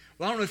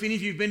Well, I don't know if any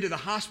of you have been to the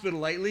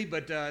hospital lately,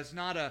 but it's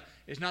not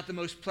the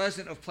most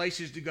pleasant of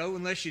places to go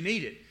unless you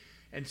need it.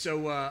 And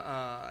so,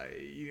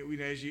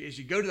 as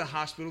you go to the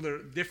hospital, there are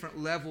different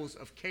levels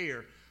of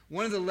care.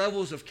 One of the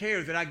levels of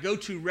care that I go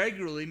to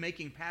regularly,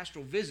 making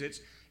pastoral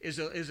visits, is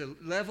a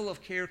level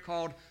of care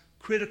called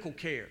critical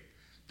care.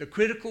 The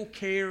critical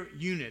care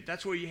unit.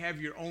 That's where you have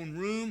your own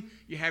room,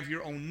 you have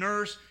your own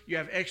nurse, you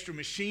have extra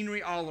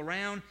machinery all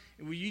around.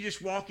 And when you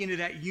just walk into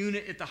that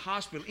unit at the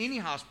hospital, any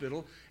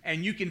hospital,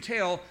 and you can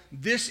tell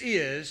this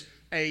is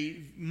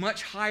a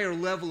much higher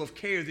level of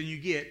care than you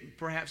get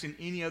perhaps in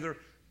any other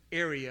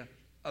area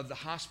of the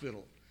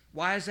hospital.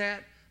 Why is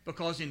that?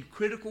 Because in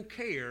critical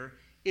care,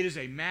 it is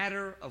a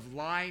matter of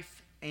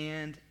life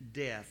and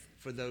death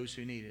for those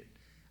who need it.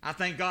 I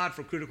thank God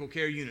for critical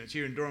care units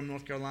here in Durham,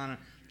 North Carolina,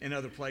 and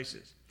other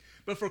places.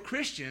 But for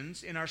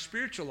Christians in our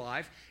spiritual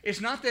life, it's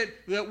not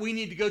that we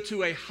need to go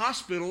to a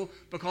hospital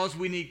because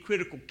we need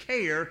critical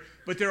care,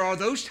 but there are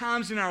those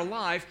times in our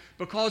life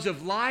because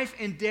of life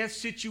and death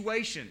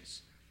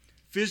situations,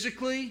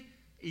 physically,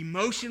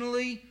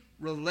 emotionally,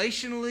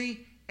 relationally,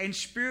 and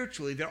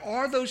spiritually. There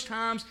are those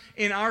times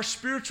in our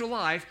spiritual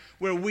life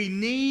where we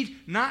need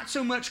not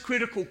so much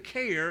critical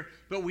care,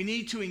 but we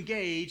need to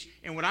engage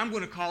in what I'm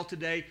going to call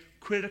today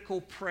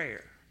critical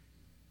prayer.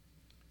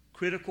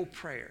 Critical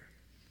prayer.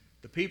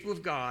 The people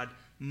of God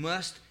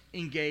must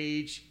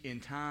engage in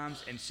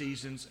times and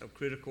seasons of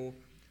critical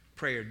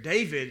prayer.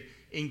 David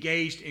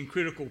engaged in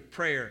critical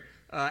prayer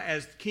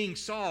as King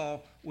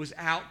Saul was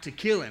out to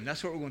kill him.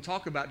 That's what we're going to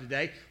talk about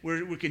today.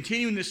 We're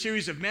continuing this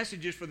series of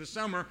messages for the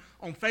summer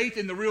on faith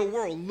in the real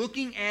world,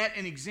 looking at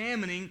and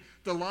examining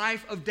the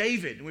life of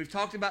David. And we've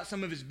talked about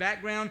some of his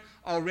background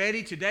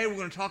already. Today we're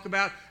going to talk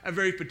about a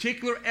very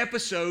particular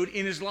episode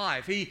in his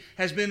life. He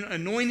has been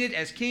anointed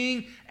as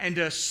king,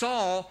 and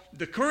Saul,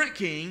 the current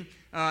king,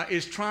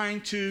 is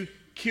trying to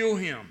kill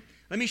him.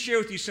 Let me share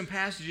with you some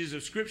passages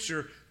of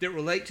Scripture that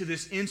relate to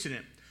this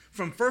incident.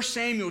 From 1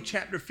 Samuel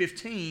chapter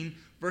 15,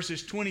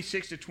 verses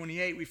 26 to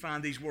 28, we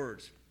find these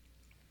words.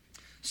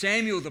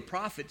 Samuel the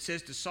prophet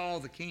says to Saul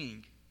the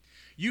king,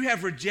 "You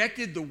have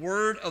rejected the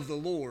word of the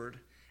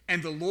Lord,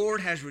 and the Lord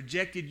has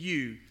rejected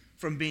you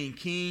from being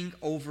king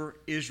over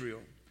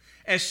Israel."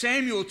 As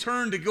Samuel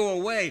turned to go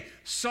away,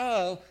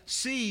 Saul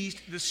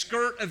seized the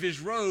skirt of his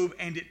robe,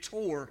 and it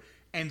tore.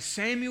 And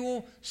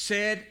Samuel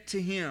said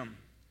to him,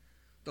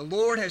 "The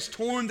Lord has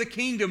torn the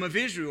kingdom of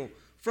Israel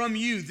from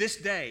you this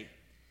day,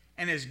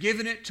 and has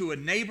given it to a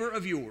neighbor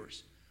of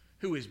yours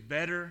who is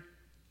better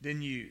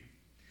than you."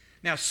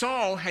 Now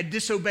Saul had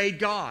disobeyed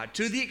God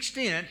to the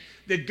extent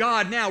that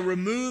God now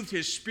removed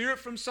his spirit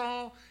from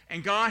Saul,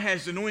 and God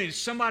has anointed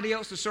somebody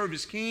else to serve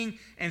as king,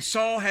 and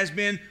Saul has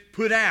been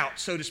put out,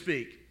 so to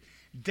speak.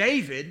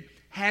 David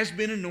has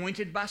been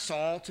anointed by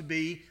Saul to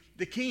be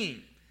the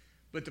king.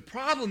 But the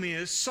problem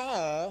is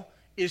Saul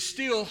is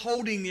still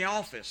holding the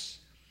office.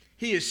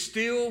 He is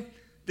still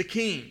the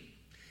king.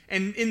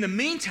 And in the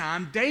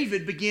meantime,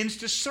 David begins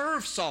to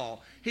serve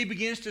Saul. He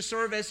begins to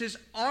serve as his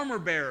armor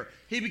bearer.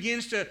 He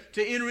begins to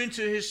enter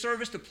into his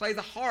service to play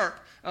the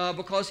harp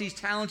because he's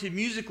talented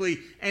musically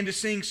and to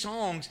sing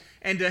songs.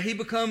 And he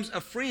becomes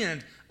a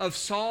friend of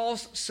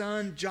Saul's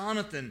son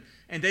Jonathan,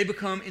 and they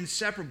become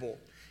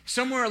inseparable.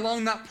 Somewhere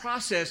along that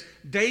process,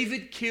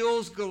 David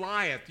kills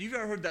Goliath. You've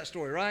ever heard that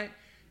story, right?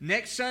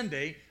 Next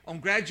Sunday, on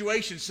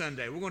Graduation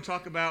Sunday, we're going to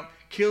talk about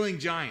killing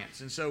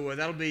giants. And so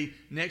that'll be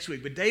next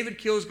week. But David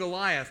kills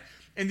Goliath.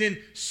 And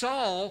then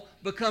Saul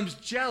becomes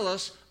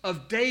jealous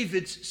of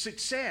David's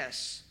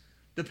success.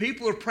 The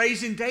people are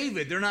praising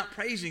David. They're not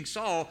praising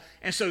Saul.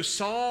 And so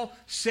Saul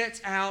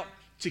sets out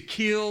to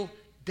kill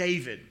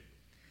David.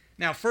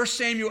 Now, 1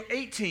 Samuel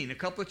 18, a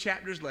couple of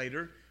chapters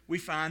later, we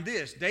find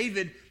this.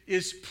 David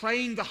is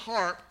playing the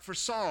harp for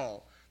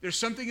Saul. There's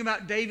something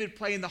about David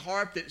playing the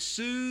harp that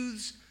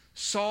soothes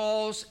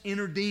Saul's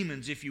inner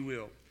demons, if you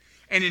will.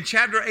 And in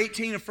chapter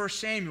 18 of 1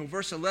 Samuel,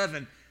 verse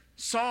 11,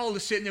 Saul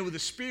is sitting there with a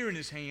spear in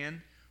his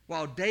hand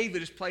while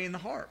David is playing the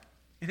harp.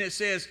 And it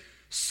says,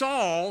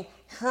 Saul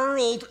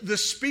hurled the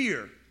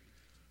spear,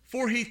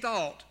 for he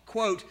thought,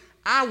 quote,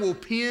 "I will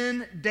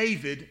pin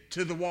David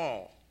to the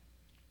wall."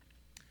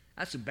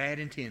 That's a bad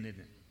intent, isn't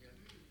it?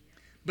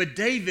 But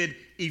David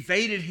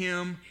evaded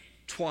him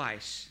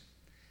twice.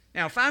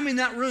 Now, if I'm in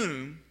that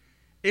room,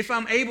 if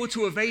I'm able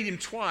to evade him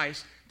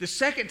twice, the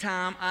second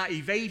time I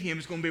evade him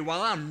is going to be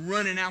while I'm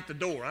running out the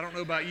door. I don't know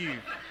about you.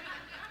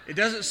 It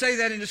doesn't say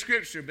that in the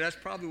Scripture, but that's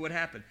probably what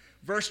happened.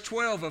 Verse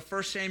 12 of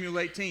 1 Samuel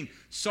 18.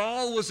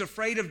 Saul was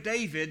afraid of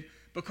David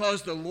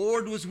because the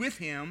Lord was with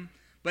him,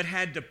 but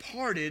had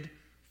departed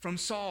from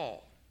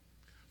Saul.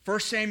 1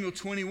 Samuel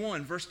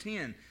 21, verse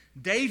 10.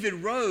 David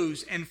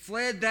rose and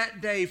fled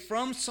that day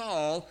from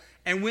Saul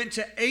and went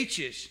to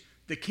Achish,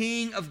 the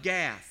king of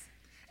Gath.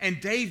 And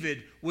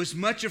David was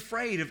much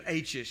afraid of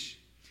Achish.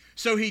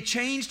 So he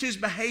changed his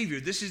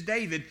behavior. This is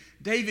David.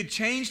 David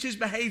changed his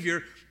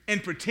behavior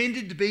and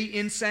pretended to be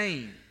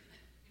insane.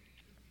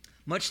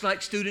 Much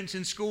like students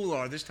in school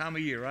are this time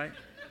of year, right?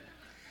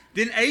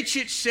 Then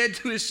Achish said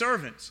to his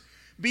servants,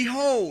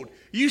 "Behold,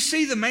 you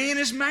see the man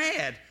is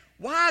mad.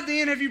 Why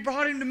then have you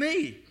brought him to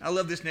me? I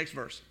love this next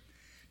verse.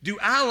 Do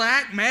I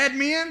lack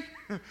madmen?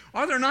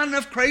 Are there not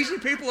enough crazy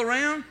people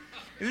around?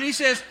 And then he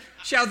says,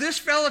 shall this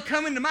fellow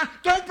come into my...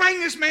 Don't bring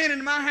this man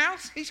into my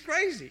house. He's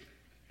crazy.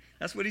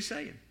 That's what he's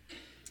saying.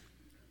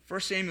 1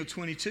 Samuel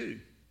 22.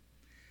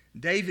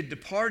 David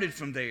departed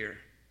from there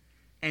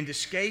and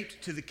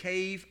escaped to the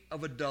cave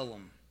of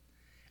Adullam.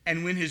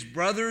 And when his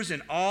brothers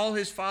and all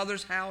his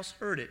father's house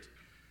heard it,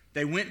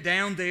 they went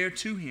down there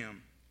to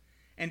him.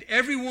 And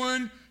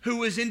everyone who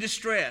was in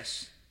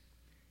distress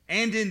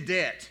and in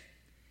debt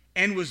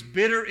and was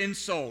bitter in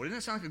soul. Doesn't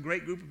that sound like a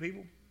great group of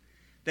people?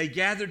 They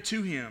gathered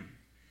to him,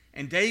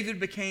 and David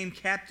became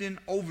captain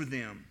over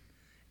them.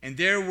 And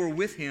there were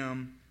with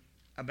him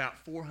about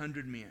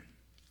 400 men.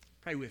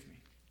 Pray with me.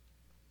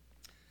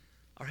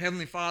 Our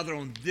Heavenly Father,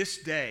 on this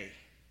day,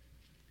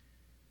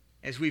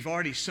 as we've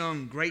already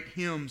sung great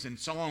hymns and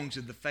songs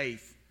of the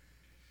faith,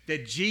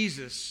 that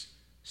Jesus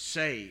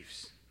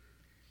saves.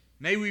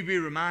 May we be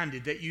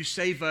reminded that you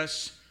save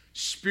us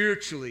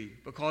spiritually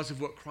because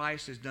of what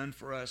Christ has done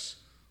for us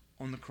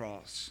on the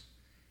cross.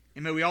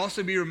 And may we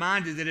also be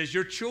reminded that as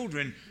your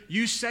children,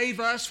 you save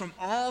us from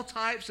all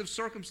types of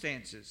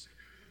circumstances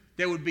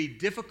that would be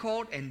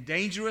difficult and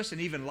dangerous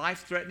and even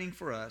life-threatening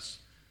for us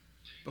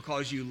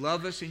because you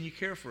love us and you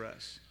care for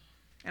us.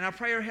 And I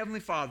pray, our Heavenly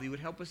Father, you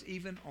would help us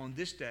even on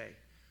this day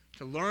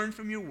to learn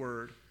from your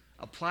word,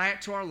 apply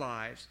it to our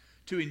lives,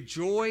 to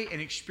enjoy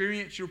and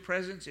experience your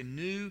presence in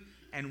new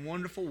and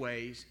wonderful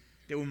ways,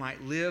 that we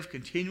might live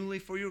continually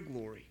for your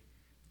glory.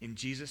 In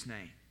Jesus'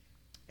 name,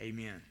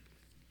 amen.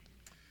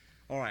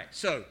 All right,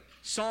 so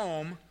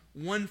Psalm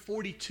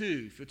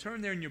 142. If you'll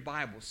turn there in your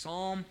Bible,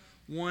 Psalm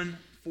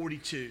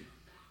 142.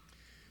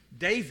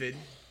 David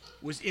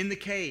was in the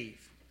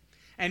cave.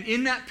 And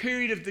in that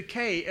period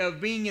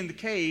of being in the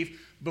cave,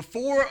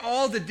 before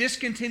all the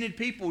discontented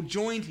people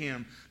joined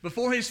him,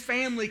 before his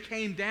family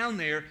came down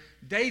there,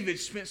 David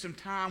spent some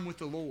time with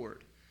the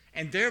Lord.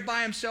 And there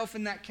by himself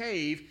in that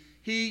cave,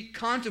 he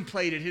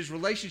contemplated his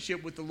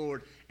relationship with the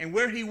Lord and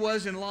where he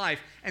was in life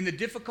and the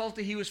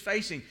difficulty he was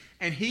facing.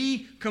 And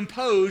he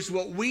composed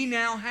what we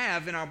now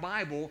have in our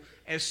Bible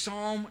as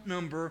Psalm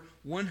number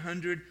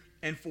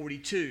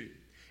 142.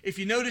 If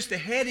you notice the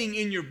heading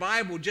in your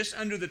Bible just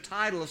under the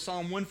title of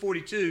Psalm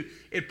 142,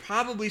 it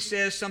probably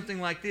says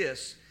something like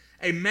this: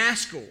 a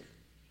maskil.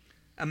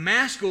 A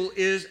maskil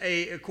is,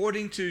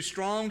 according to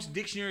Strong's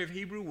Dictionary of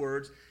Hebrew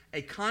Words,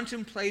 a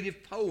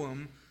contemplative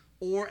poem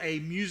or a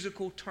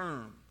musical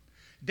term.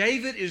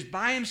 David is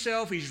by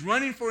himself. He's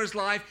running for his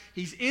life.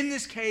 He's in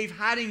this cave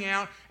hiding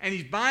out, and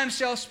he's by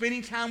himself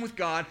spending time with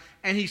God,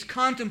 and he's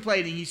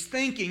contemplating, he's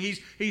thinking,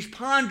 he's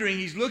pondering,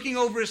 he's looking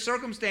over his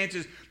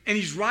circumstances, and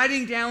he's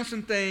writing down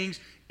some things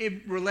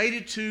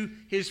related to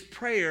his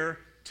prayer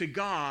to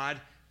God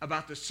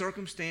about the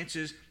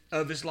circumstances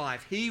of his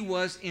life. He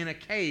was in a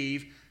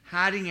cave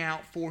hiding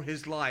out for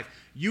his life.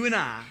 You and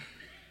I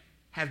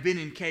have been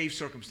in cave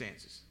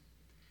circumstances.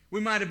 We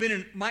might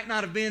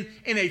not have been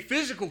in a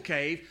physical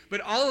cave,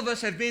 but all of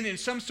us have been in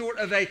some sort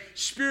of a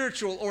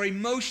spiritual or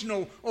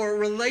emotional or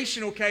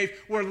relational cave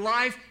where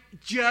life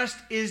just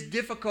is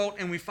difficult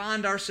and we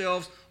find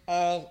ourselves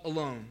all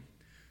alone.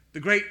 The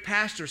great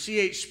pastor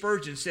C.H.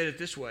 Spurgeon said it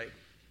this way: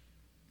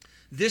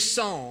 this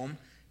psalm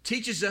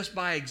teaches us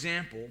by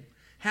example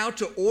how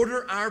to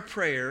order our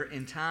prayer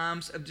in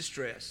times of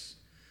distress.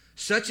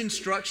 Such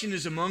instruction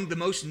is among the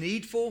most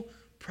needful,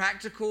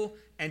 practical,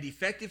 and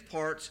effective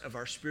parts of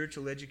our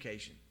spiritual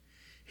education.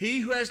 He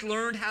who has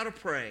learned how to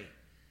pray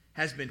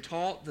has been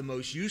taught the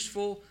most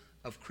useful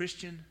of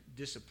Christian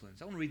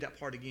disciplines. I want to read that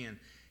part again.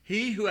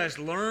 He who has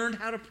learned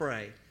how to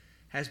pray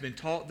has been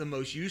taught the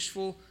most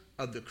useful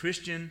of the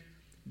Christian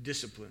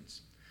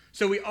disciplines.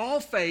 So we all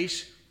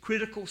face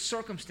critical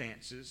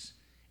circumstances,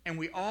 and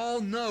we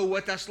all know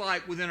what that's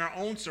like within our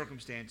own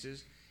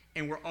circumstances,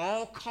 and we're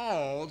all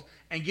called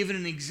and given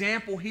an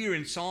example here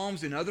in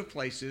Psalms and other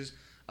places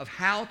of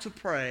how to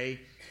pray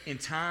in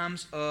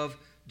times of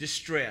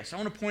distress. I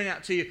want to point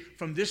out to you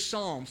from this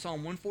psalm,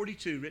 Psalm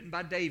 142, written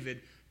by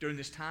David during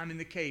this time in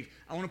the cave,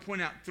 I want to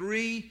point out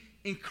three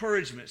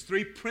encouragements,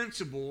 three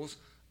principles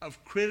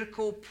of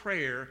critical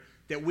prayer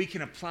that we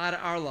can apply to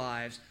our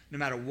lives no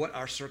matter what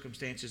our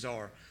circumstances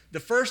are. The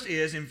first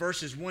is in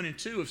verses 1 and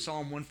 2 of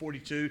Psalm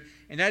 142,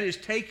 and that is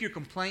take your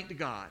complaint to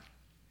God.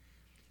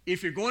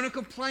 If you're going to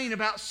complain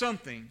about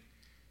something,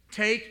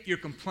 take your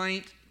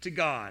complaint to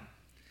God.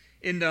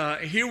 And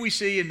here we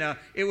see, I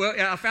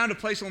found a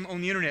place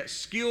on the internet,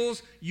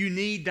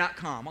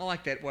 skillsyouneed.com. I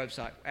like that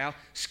website, Al.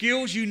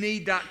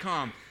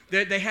 Skillsyouneed.com.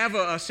 They have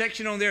a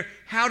section on there,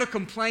 how to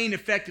complain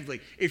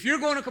effectively. If you're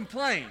going to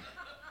complain,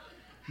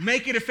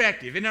 make it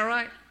effective. Isn't that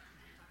right?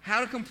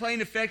 How to complain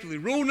effectively.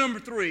 Rule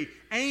number 3,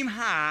 aim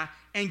high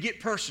and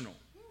get personal.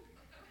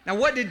 Now,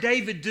 what did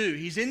David do?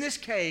 He's in this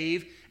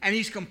cave, and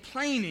he's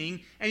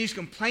complaining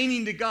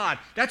to God.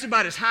 That's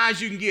about as high as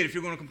you can get if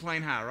you're going to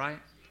complain high, right?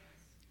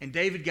 And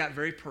David got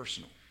very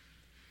personal.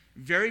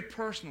 very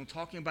personal,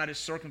 talking about his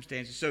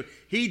circumstances. So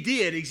he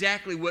did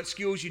exactly what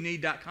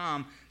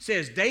skillsyouneed.com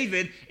says.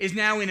 David is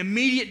now in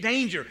immediate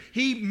danger.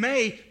 He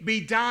may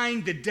be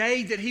dying the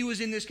day that he was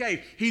in this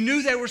cave. He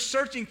knew they were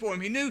searching for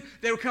him. He knew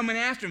they were coming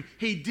after him.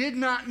 He did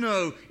not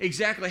know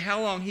exactly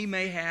how long he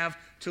may have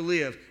to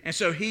live. And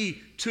so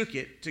he took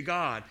it to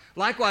God.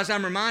 Likewise,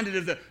 I'm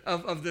reminded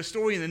of the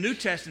story in the New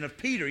Testament of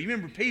Peter. You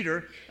remember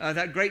Peter,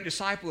 that great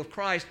disciple of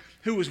Christ,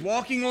 who was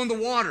walking on the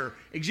water,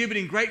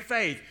 exhibiting great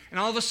faith. And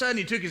all of a sudden,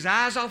 he took his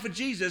eyes off of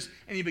Jesus,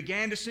 and he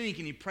began to sink,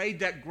 and he prayed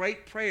that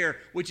great prayer,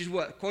 which is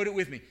what? Quote it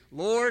with me.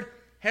 Lord,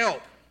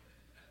 help.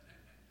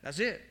 That's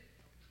it.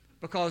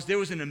 Because there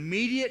was an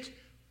immediate,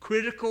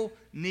 critical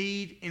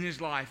need in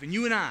his life. And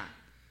you and I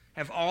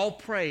have all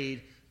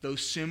prayed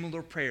those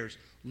similar prayers.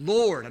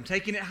 Lord, I'm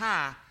taking it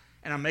high,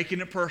 and I'm making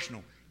it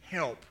personal.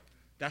 Help.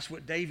 That's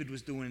what David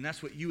was doing, and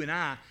that's what you and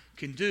I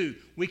can do.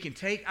 We can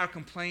take our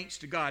complaints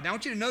to God. Now, I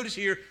want you to notice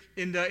here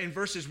in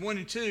verses 1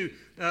 and 2,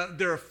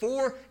 there are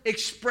 4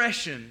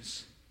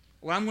 expressions,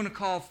 what I'm going to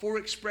call 4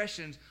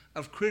 expressions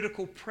of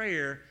critical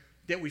prayer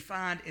that we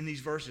find in these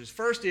verses.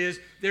 First is,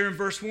 there in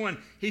verse 1,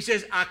 he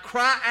says, I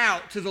cry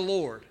out to the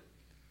Lord.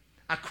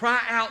 I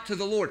cry out to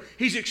the Lord.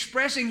 He's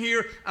expressing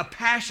here a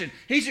passion.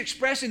 He's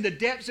expressing the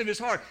depths of his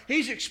heart.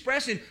 He's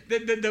expressing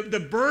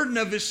the burden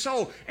of his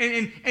soul.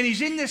 And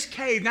he's in this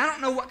cave. Now, I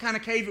don't know what kind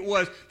of cave it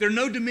was. There are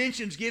no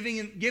dimensions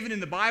given in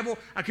the Bible.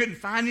 I couldn't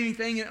find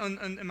anything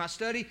in my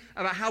study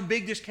about how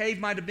big this cave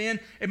might have been.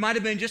 It might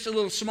have been just a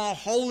little small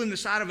hole in the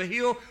side of a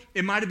hill.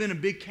 It might have been a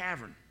big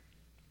cavern.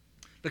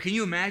 But can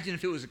you imagine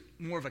if it was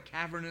more of a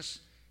cavernous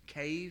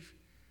cave?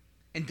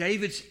 And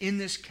David's in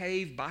this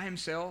cave by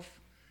himself.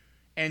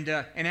 And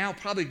now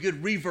probably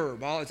good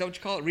reverb. Is that what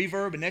you call it?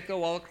 Reverb and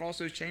echo all across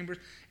those chambers.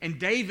 And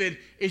David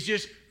is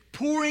just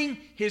pouring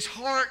his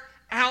heart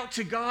out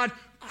to God,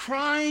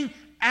 crying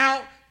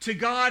out to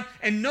God,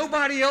 and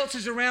nobody else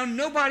is around.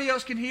 Nobody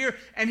else can hear.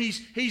 And he's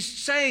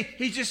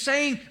just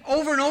saying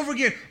over and over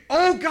again,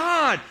 oh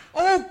God,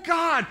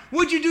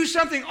 would you do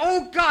something?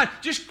 Oh God,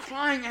 just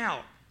crying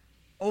out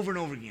over and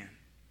over again.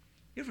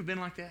 You ever been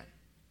like that?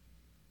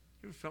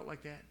 You ever felt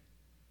like that?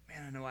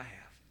 Man, I know I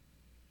have.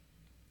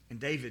 And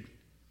David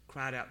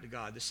cried out to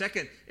God. The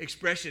second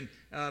expression,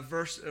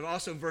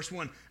 also verse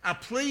 1, I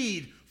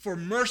plead for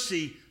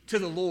mercy to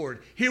the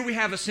Lord. Here we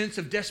have a sense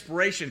of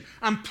desperation.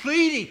 I'm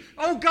pleading,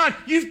 oh God,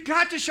 you've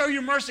got to show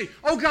your mercy.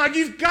 Oh God,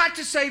 you've got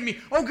to save me.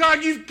 Oh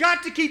God, you've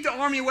got to keep the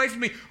army away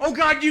from me. Oh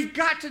God, you've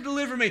got to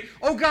deliver me.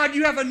 Oh God,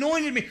 you have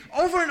anointed me.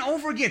 Over and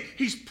over again,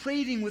 he's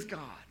pleading with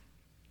God.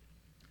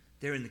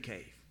 They're in the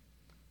cave.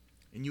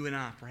 And you and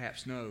I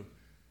perhaps know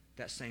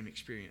that same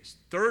experience.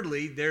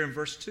 Thirdly, there in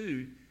verse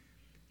 2,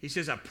 he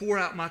says, I pour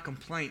out my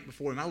complaint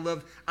before him.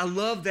 I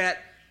love that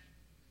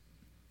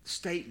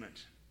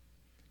statement.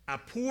 I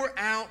pour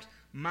out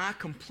my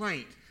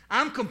complaint.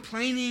 I'm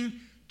complaining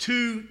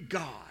to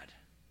God.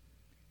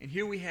 And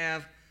here we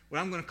have what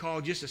I'm going to call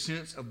just a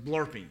sense of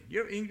blurping.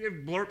 You ever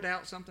blurped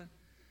out something?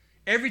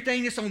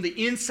 Everything that's on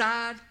the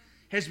inside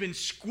has been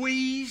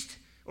squeezed,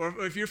 or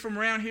if you're from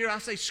around here, I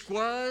say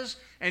squuzz,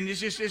 and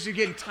it's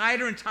getting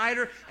tighter and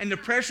tighter, and the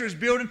pressure is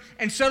building,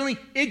 and suddenly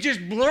it just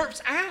blurps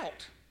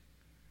out.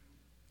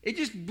 It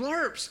just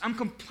blurps. I'm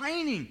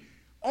complaining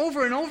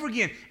over and over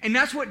again. And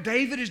that's what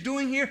David is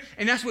doing here.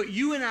 And that's what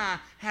you and I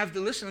have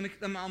to listen.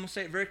 I'm going to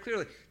say it very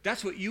clearly.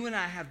 That's what you and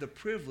I have the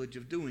privilege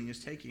of doing,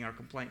 is taking our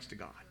complaints to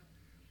God.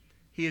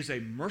 He is a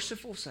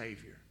merciful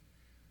Savior.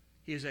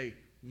 He is a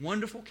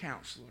wonderful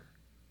counselor.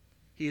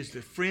 He is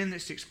the friend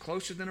that sticks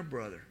closer than a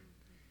brother.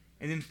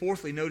 And then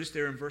fourthly, notice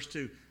there in verse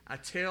 2, I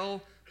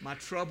tell my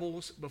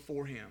troubles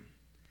before him.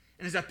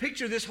 And as I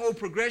picture this whole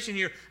progression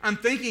here, I'm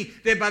thinking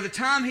that by the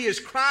time he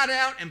has cried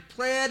out and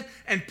pled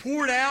and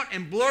poured out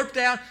and blurped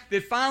out,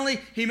 that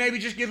finally he maybe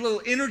just get a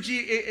little energy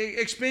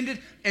expended,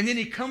 and then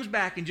he comes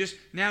back and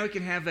now he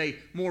can have a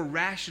more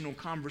rational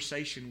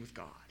conversation with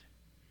God.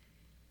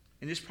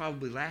 And this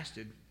probably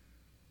lasted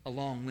a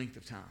long length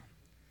of time.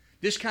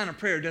 This kind of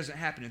prayer doesn't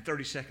happen in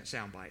 30-second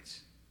sound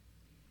bites.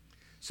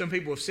 Some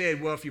people have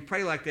said, well, if you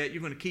pray like that,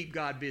 you're going to keep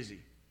God busy.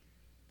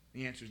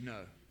 The answer is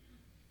no.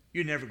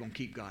 You're never going to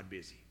keep God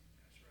busy.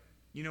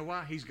 You know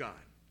why? He's God.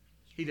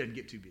 He doesn't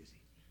get too busy.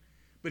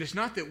 But it's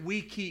not that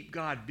we keep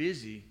God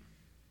busy,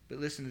 but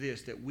listen to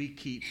this, that we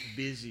keep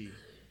busy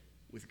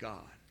with God.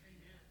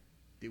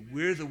 That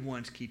we're the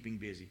ones keeping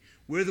busy.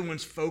 We're the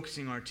ones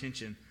focusing our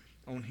attention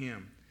on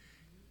him.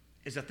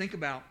 As I think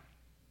about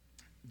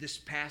this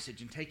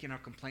passage and taking our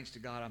complaints to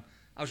God,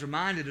 I was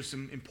reminded of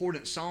some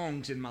important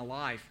songs in my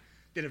life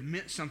that have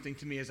meant something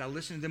to me as I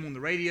listened to them on the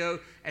radio,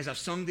 as I've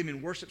sung them in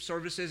worship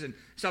services. And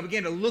so I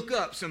began to look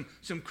up some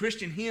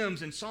Christian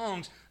hymns and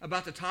songs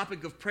about the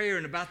topic of prayer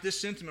and about this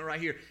sentiment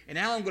right here. And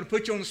Al, I'm going to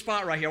put you on the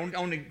spot right here. I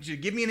want you to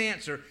give me an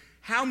answer.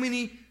 How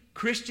many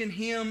Christian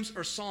hymns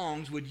or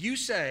songs would you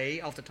say,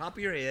 off the top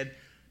of your head,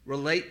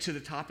 relate to the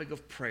topic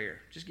of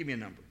prayer? Just give me a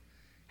number.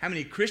 How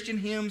many Christian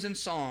hymns and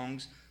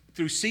songs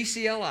through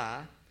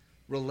CCLI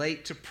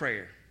relate to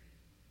prayer?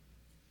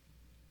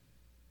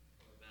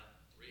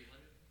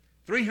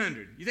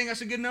 300. You think that's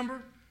a good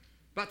number?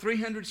 About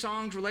 300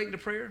 songs relating to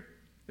prayer.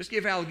 Let's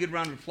give Al a good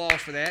round of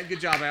applause for that. Good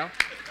job, Al.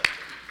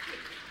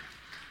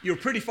 You're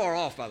pretty far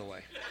off, by the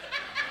way.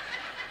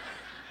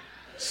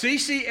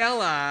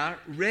 CCLI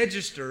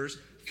registers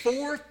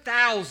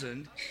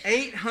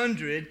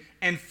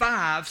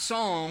 4,805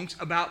 songs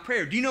about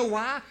prayer. Do you know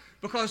why?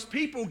 Because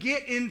people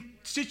get in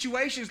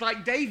situations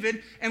like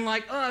David and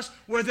like us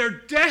where they're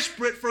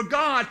desperate for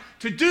God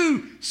to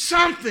do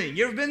something.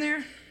 You ever been there?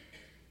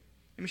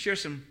 Let me share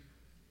some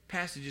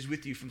passages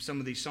with you from some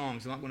of these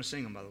songs. I'm not going to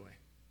sing them, by the way.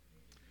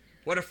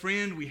 What a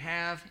friend we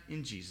have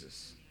in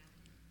Jesus.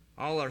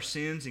 All our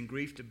sins and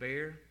grief to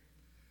bear.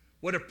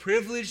 What a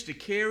privilege to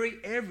carry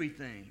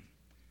everything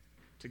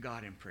to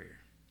God in prayer.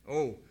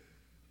 Oh,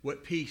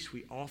 what peace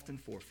we often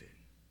forfeit.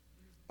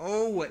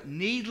 Oh, what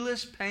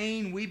needless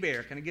pain we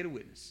bear. Can I get a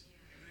witness?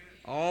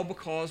 All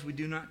because we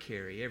do not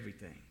carry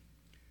everything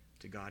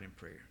to God in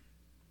prayer.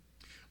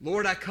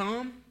 Lord, I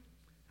come,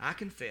 I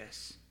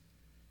confess.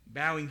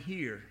 Bowing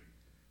here,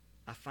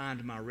 I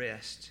find my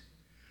rest.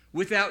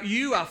 Without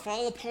you, I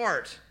fall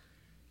apart.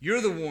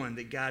 You're the one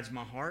that guides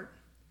my heart.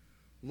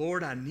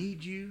 Lord, I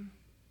need you.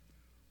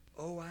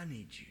 Oh, I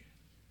need you.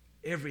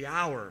 Every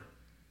hour,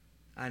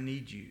 I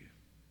need you.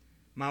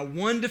 My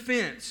one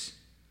defense,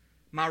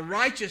 my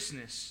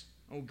righteousness.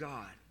 Oh,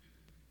 God,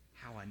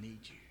 how I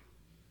need you.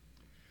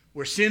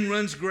 Where sin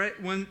runs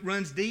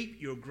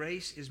deep, your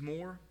grace is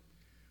more.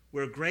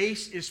 Where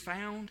grace is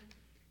found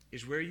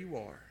is where you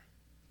are.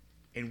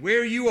 And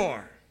where you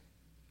are,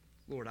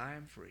 Lord, I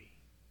am free.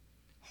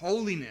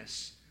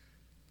 Holiness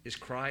is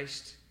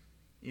Christ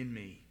in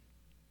me.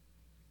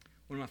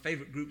 One of my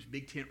favorite groups,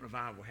 Big Tent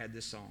Revival, had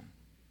this song.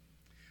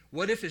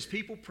 What if his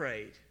people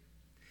prayed,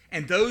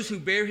 and those who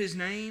bear his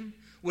name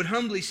would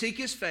humbly seek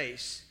his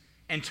face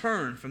and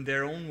turn from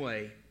their own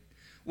way?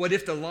 What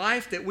if the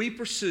life that we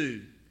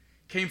pursue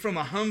came from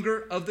a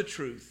hunger of the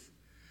truth?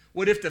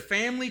 What if the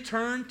family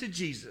turned to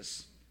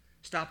Jesus?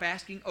 Stop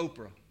asking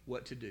Oprah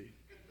what to do.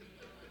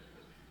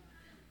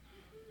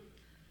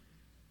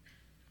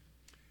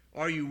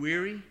 Are you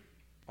weary?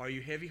 Are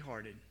you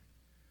heavy-hearted?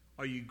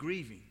 Are you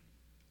grieving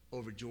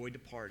over joy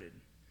departed?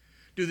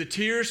 Do the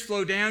tears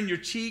flow down your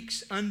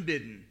cheeks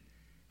unbidden?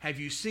 Have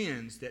you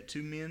sins that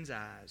to men's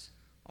eyes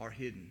are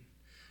hidden?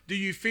 Do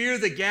you fear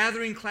the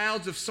gathering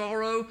clouds of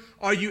sorrow?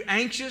 Are you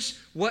anxious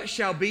what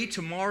shall be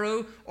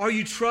tomorrow? Are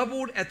you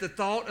troubled at the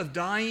thought of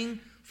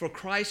dying? For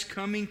Christ's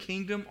coming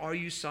kingdom are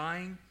you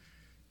sighing?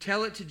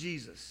 Tell it to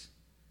Jesus.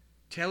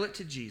 Tell it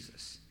to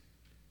Jesus.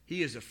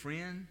 He is a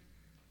friend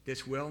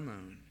that's well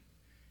known.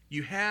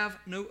 You have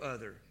no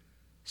other,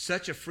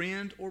 such a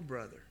friend or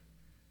brother.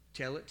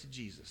 Tell it to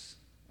Jesus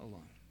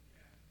alone.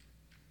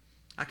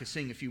 I could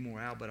sing a few more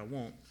out, but I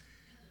won't.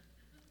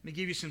 Let me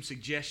give you some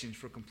suggestions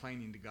for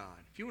complaining to God.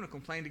 If you want to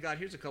complain to God,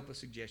 here's a couple of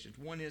suggestions.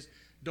 One is,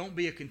 don't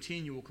be a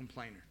continual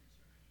complainer.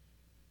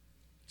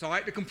 It's all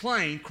right to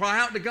complain, cry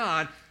out to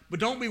God, but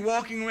don't be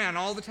walking around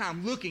all the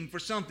time looking for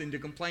something to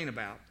complain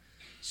about.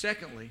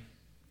 Secondly,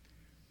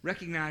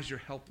 recognize your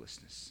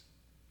helplessness.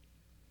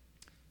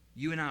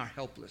 You and I are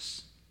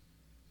helpless.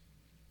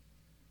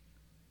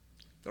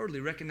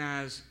 Thirdly,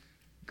 recognize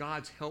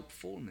God's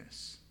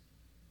helpfulness.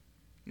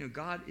 You know,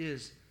 God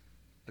is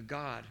a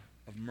God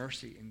of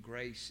mercy and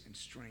grace and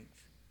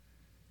strength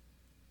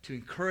to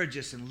encourage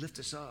us and lift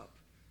us up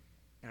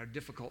in our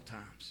difficult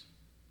times.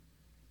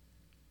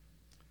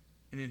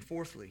 And then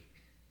fourthly,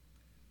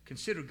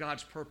 consider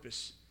God's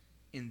purpose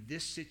in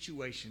this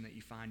situation that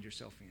you find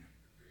yourself in.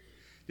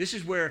 This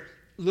is where,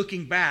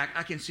 looking back,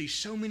 I can see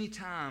so many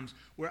times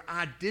where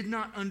I did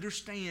not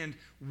understand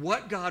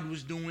what God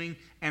was doing,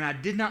 and I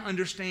did not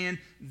understand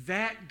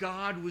that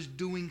God was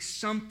doing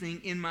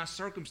something in my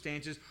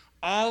circumstances.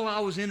 All I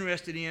was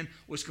interested in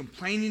was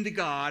complaining to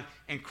God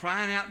and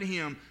crying out to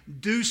Him,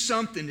 do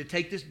something to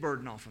take this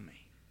burden off of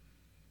me.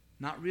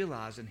 Not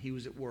realizing He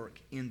was at work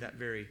in that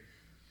very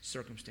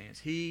circumstance.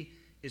 He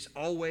is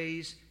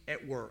always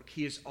at work.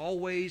 He is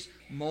always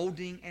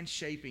molding and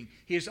shaping.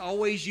 He is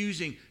always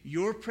using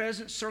your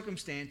present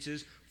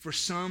circumstances for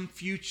some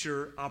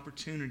future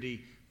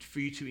opportunity for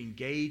you to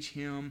engage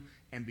Him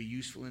and be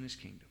useful in His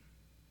kingdom.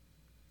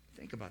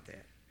 Think about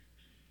that.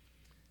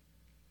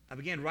 I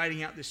began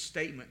writing out this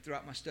statement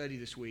throughout my study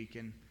this week,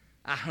 and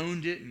I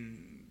honed it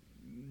and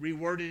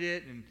reworded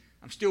it, and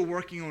I'm still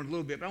working on it a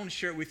little bit, but I want to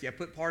share it with you. I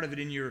put part of it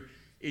in your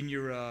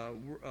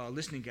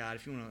listening guide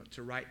if you want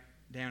to write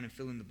down and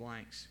fill in the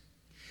blanks.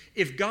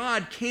 If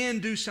God can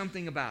do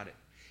something about it,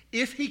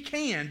 if He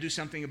can do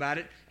something about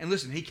it, and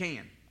listen, He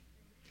can.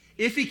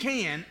 If He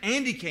can,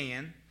 and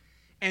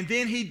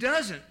then He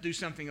doesn't do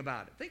something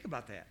about it. Think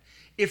about that.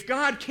 If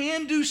God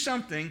can do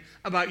something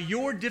about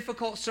your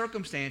difficult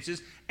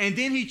circumstances, and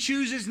then He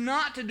chooses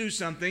not to do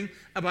something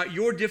about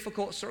your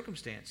difficult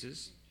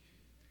circumstances,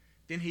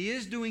 then He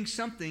is doing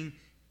something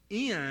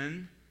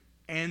in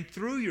and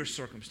through your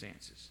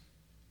circumstances.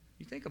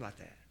 You think about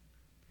that.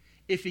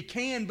 If He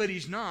can, but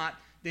He's not,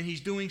 then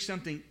He's doing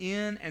something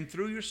in and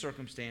through your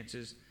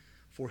circumstances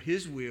for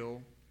His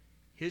will,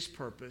 His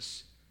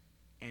purpose,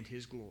 and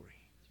His glory.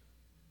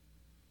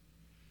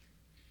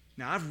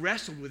 Now, I've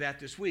wrestled with that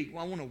this week.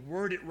 Well, I want to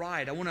word it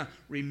right. I want to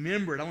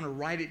remember it. I want to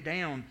write it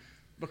down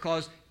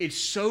because it's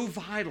so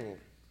vital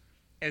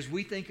as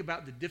we think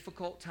about the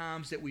difficult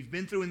times that we've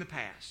been through in the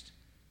past.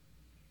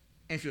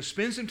 And if you'll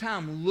spend some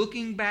time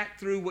looking back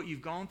through what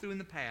you've gone through in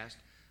the past,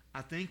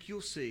 I think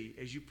you'll see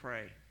as you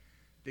pray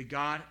that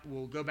God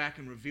will go back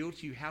and reveal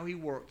to you how He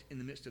worked in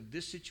the midst of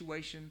this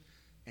situation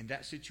and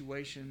that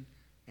situation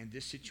and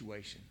this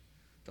situation.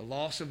 The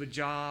loss of a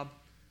job,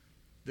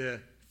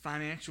 the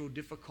financial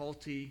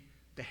difficulty,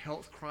 the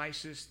health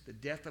crisis, the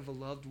death of a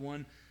loved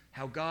one,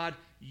 how God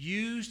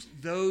used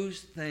those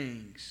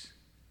things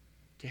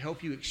to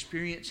help you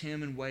experience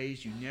Him in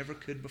ways you never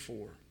could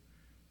before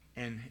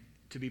and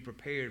to be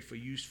prepared for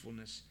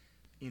usefulness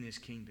in His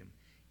kingdom.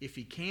 If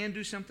He can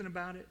do something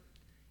about it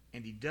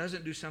and He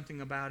doesn't do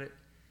something about it,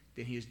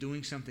 then He is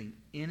doing something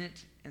in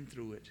it and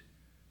through it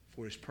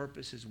for His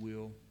purpose, His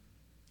will,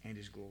 and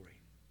His glory.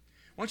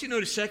 I want you to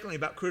notice secondly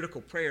about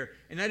critical prayer,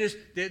 and that is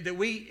that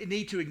we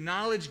need to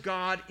acknowledge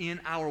God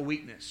in our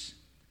weakness.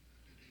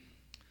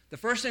 The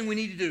first thing we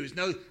need to do is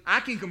know I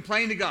can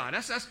complain to God.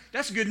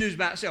 That's good news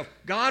about itself.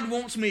 God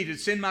wants me to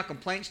send my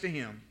complaints to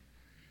Him.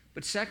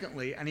 But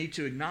secondly, I need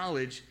to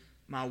acknowledge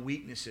my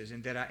weaknesses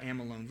and that I am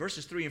alone.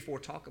 Verses 3 and 4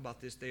 talk about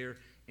this there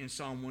in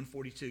Psalm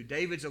 142.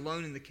 David's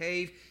alone in the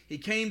cave. He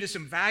came to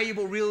some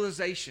valuable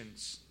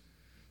realizations,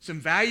 some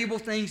valuable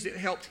things that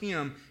helped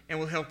him and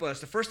will help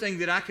us. The first thing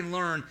that I can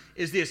learn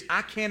is this: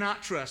 I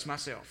cannot trust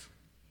myself.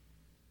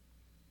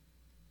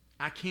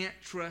 I can't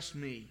trust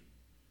me.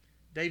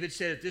 David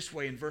said it this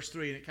way in verse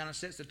 3, and it kind of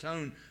sets the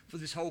tone for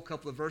this whole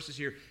couple of verses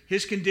here.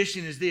 His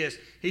condition is this.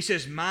 He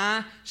says,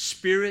 my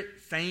spirit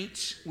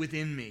faints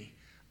within me.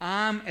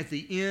 I'm at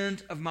the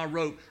end of my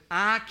rope.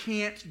 I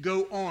can't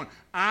go on.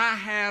 I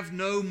have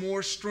no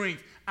more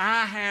strength.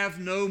 I have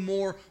no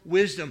more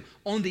wisdom.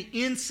 On the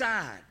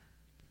inside,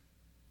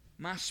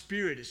 my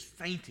spirit is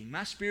fainting.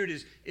 My spirit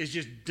is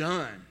just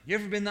done. You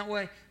ever been that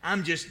way?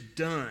 I'm just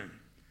done.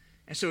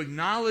 And so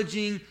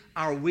acknowledging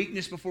our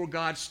weakness before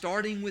God,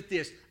 starting with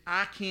this,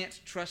 I can't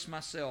trust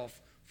myself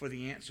for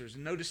the answers.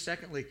 And notice,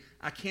 secondly,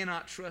 I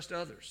cannot trust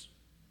others.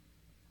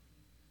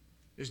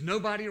 There's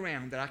nobody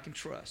around that I can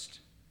trust.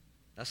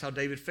 That's how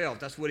David felt.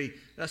 That's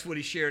what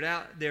he shared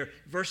out there.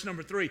 Verse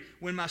number 3,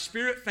 when my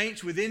spirit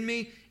faints within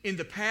me, in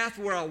the path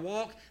where I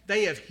walk,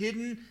 they have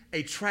hidden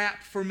a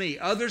trap for me.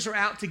 Others are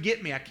out to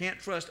get me. I can't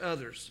trust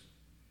others.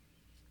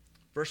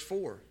 Verse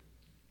 4,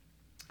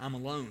 I'm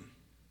alone.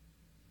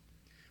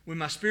 When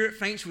my spirit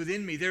faints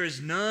within me, there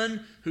is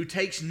none who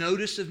takes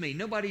notice of me.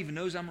 Nobody even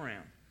knows I'm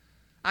around.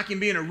 I can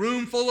be in a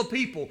room full of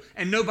people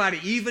and nobody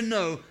even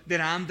know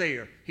that I'm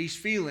there. He's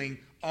feeling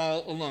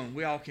all alone.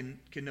 We all can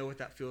know what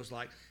that feels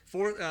like.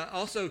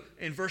 Also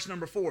in verse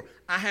number 4,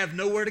 I have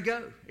nowhere to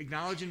go,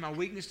 acknowledging my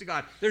weakness to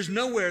God. There's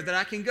nowhere that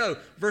I can go.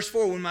 Verse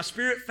 4, when my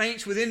spirit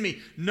faints within me,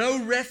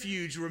 no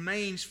refuge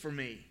remains for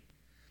me.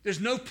 There's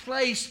no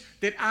place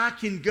that I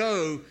can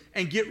go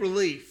and get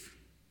relief.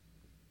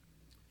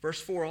 Verse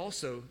 4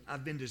 also,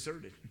 I've been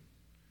deserted.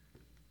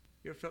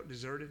 You ever felt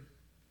deserted?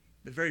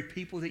 The very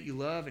people that you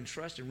love and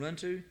trust and run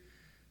to?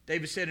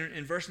 David said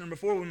in verse number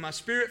 4, when my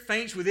spirit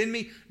faints within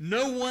me,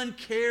 no one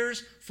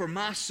cares for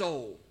my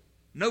soul.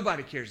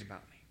 Nobody cares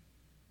about me.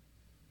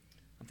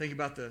 I'm thinking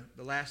about the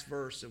last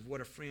verse of What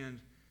a Friend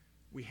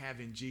We Have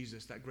in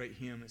Jesus, that great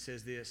hymn. It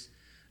says this,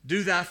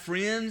 do thy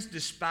friends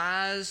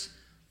despise,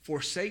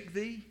 forsake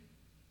thee?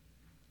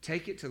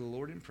 Take it to the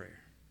Lord in prayer.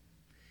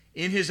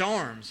 In His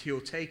arms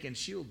He'll take and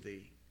shield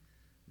thee.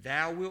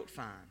 Thou wilt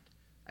find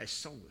a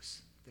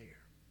solace there.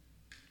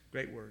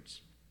 Great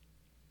words.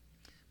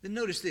 Then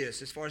notice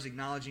this, as far as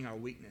acknowledging our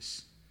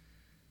weakness.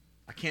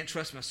 I can't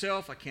trust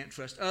myself. I can't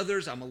trust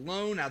others. I'm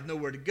alone. I have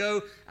nowhere to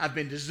go. I've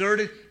been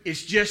deserted.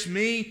 It's just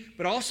me.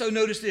 But also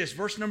notice this,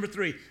 verse number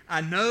 3.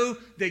 I know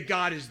that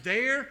God is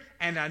there,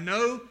 and I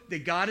know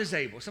that God is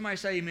able. Somebody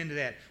say amen to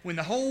that. When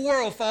the whole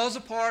world falls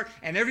apart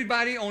and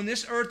everybody on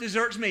this earth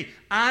deserts me,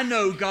 I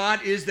know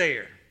God is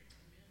there.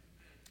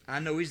 I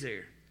know He's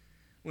there.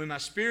 When my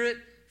spirit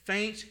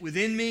faints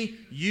within me,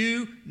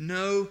 you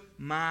know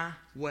my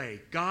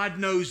way. God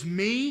knows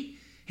me.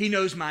 He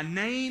knows my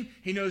name.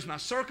 He knows my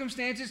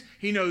circumstances.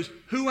 He knows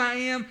who I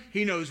am.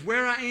 He knows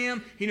where I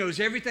am. He knows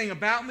everything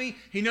about me.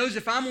 He knows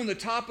if I'm on the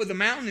top of the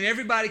mountain and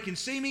everybody can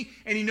see me.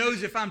 And He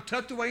knows if I'm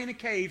tucked away in a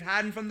cave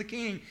hiding from the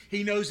king,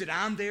 He knows that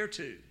I'm there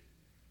too.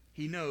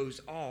 He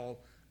knows all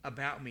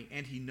about me,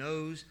 and He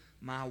knows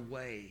my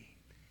way.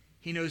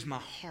 He knows my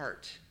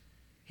heart.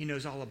 He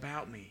knows all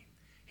about me.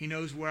 He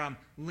knows where I'm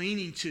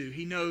leaning to.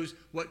 He knows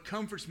what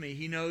comforts me.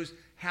 He knows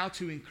how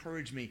to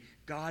encourage me.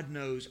 God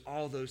knows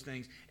all those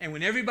things. And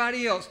when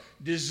everybody else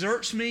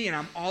deserts me and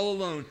I'm all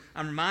alone,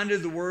 I'm reminded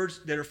of the words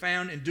that are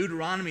found in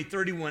Deuteronomy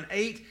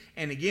 31:8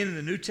 and again in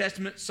the New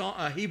Testament,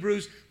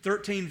 Hebrews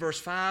 13 verse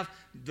 5.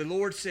 The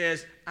Lord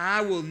says,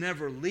 I will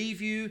never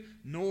leave you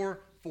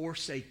nor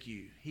forsake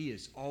you. He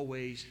is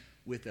always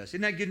with us.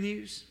 Isn't that good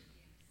news?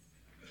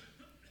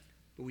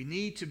 But we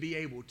need to be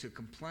able to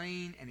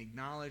complain and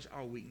acknowledge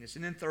our weakness.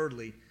 And then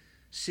thirdly,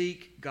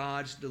 seek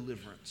God's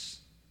deliverance.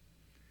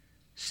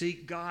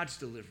 seek God's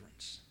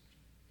deliverance.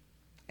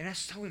 And that's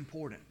so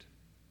important.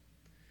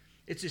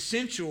 It's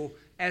essential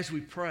as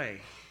we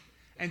pray.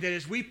 And that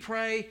as we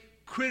pray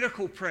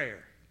critical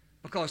prayer,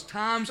 because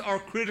times are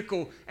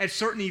critical at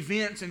certain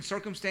events and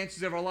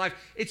circumstances of our life,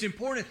 it's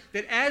important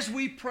that as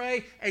we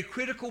pray a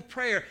critical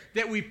prayer,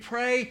 that we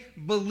pray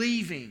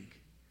believing.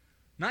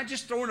 Not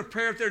just throwing a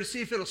prayer up there to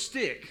see if it'll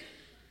stick.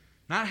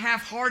 Not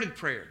half-hearted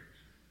prayer.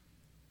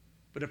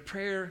 But a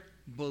prayer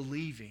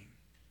believing.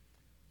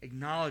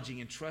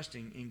 Acknowledging and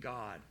trusting in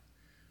God.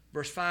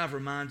 Verse 5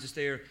 reminds us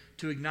there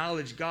to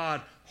acknowledge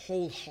God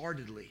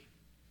wholeheartedly.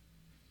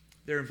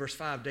 There in verse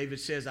 5, David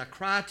says, I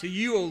cry to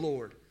you, O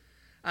Lord.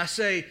 I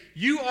say,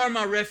 you are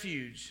my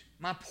refuge,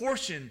 my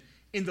portion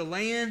in the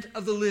land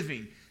of the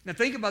living. Now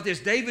think about this.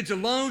 David's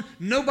alone.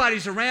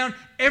 Nobody's around.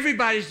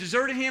 Everybody's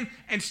deserted him.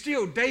 And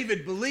still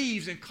David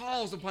believes and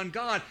calls upon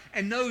God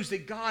and knows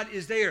that God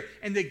is there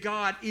and that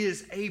God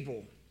is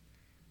able.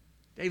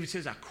 David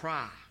says, I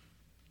cry.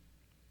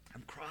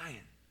 I'm crying.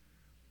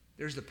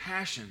 There's the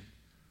passion.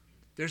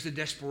 There's the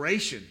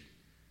desperation.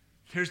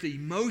 There's the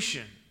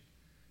emotion.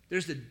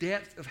 There's the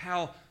depth of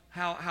how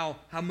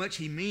much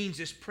he means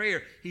this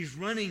prayer. He's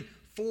running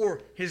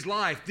for his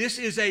life. This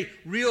is a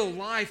real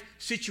life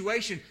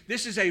situation.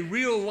 This is a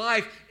real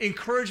life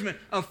encouragement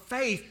of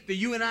faith that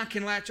you and I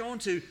can latch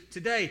onto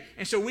today.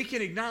 And so we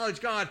can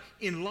acknowledge God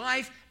in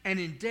life and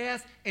in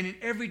death and in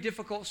every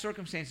difficult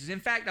circumstances.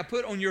 In fact, I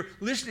put on your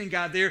listening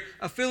guide there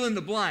a fill in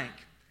the blank.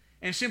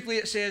 And simply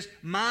it says,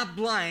 my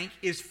blank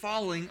is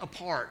falling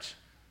apart.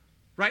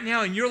 Right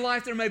now in your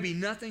life there may be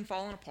nothing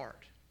falling apart.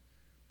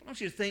 I want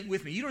you to think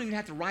with me. You don't even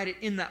have to write it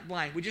in that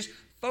blank. We just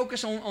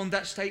focus on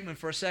that statement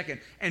for a second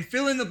and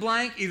fill in the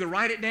blank, either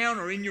write it down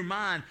or in your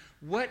mind.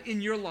 What in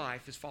your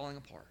life is falling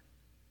apart?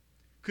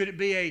 Could it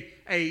be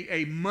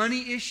a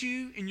money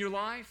issue in your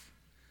life?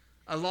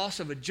 A loss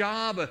of a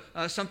job,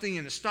 something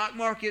in the stock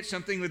market,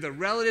 something with a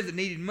relative that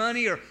needed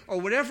money, or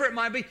whatever it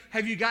might be?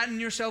 Have you gotten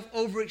yourself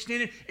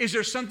overextended? Is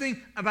there something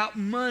about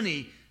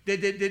money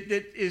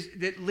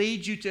that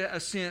leads you to a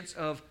sense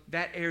of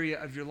that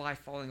area of your life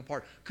falling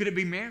apart? Could it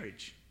be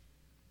marriage?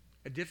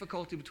 A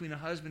difficulty between a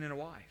husband and a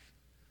wife.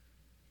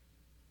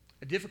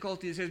 A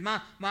difficulty that says,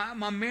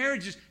 my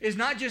marriage is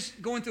not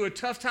just going through a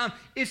tough time,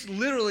 it's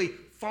literally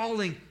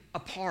falling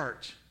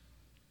apart.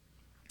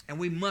 And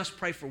we must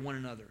pray for one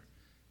another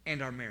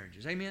and our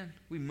marriages. Amen?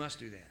 We must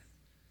do that.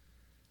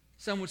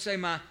 Some would say,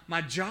 my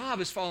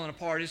job is falling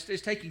apart.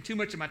 It's taking too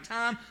much of my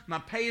time. My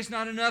pay is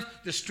not enough.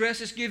 The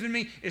stress it's giving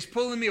me is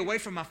pulling me away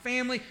from my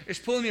family. It's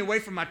pulling me away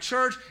from my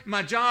church.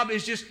 My job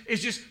is just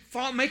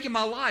making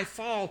my life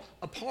fall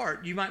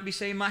apart. You might be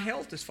saying, my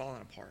health is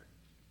falling apart.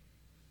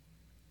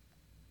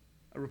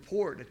 A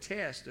report, a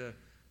test, an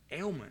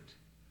ailment.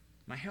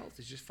 My health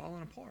is just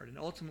falling apart. And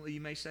ultimately,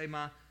 you may say,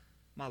 my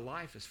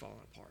life is falling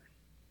apart.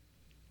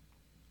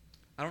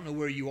 I don't know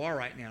where you are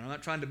right now. I'm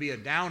not trying to be a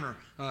downer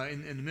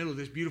in the middle of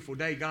this beautiful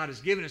day God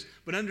has given us.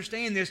 But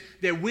understand this,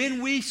 that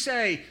when we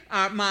say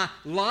my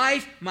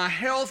life, my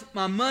health,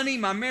 my money,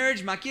 my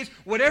marriage, my kids,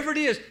 whatever it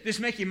is that's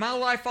making my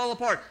life fall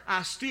apart,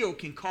 I still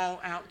can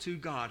call out to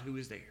God who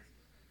is there.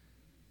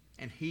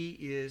 And He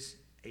is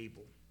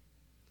able.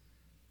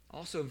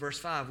 Also in verse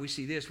 5, we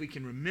see this. We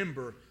can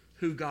remember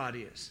who God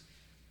is.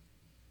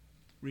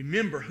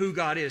 Remember who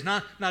God is.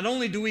 Not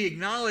only do we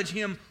acknowledge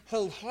Him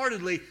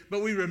wholeheartedly,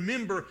 but we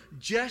remember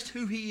just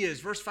who He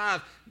is. Verse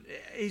 5,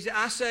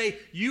 I say,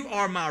 you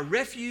are my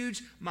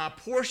refuge, my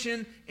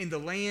portion in the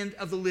land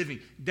of the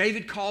living.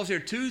 David calls there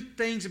two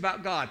things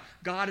about God.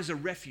 God is a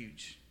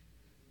refuge.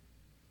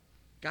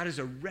 God is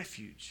a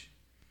refuge.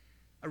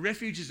 A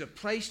refuge is a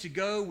place to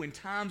go when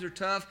times are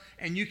tough,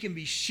 and you can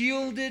be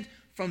shielded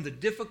from the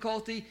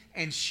difficulty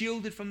and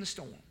shielded from the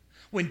storm.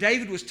 When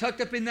David was tucked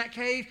up in that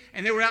cave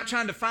and they were out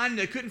trying to find him,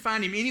 they couldn't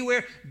find him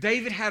anywhere,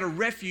 David had a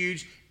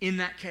refuge in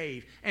that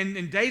cave.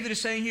 And David is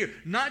saying here,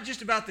 not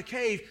just about the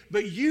cave,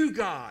 but you,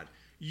 God,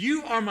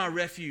 you are my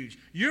refuge.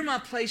 You're my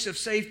place of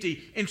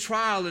safety in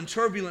trial and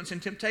turbulence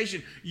and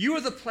temptation. You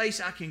are the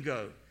place I can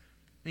go.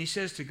 And he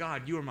says to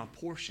God, you are my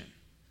portion.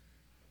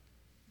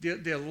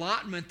 The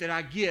allotment that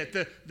I get,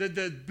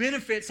 the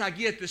benefits I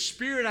get, the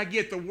Spirit I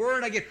get, the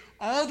Word I get,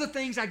 all the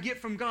things I get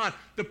from God,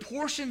 the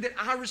portion that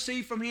I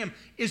receive from Him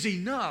is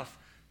enough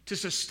to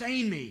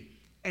sustain me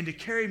and to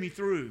carry me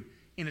through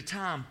in a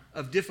time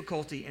of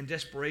difficulty and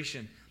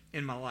desperation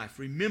in my life.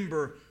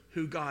 Remember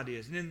who God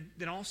is. And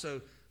then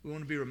also, we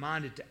want to be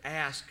reminded to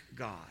ask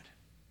God.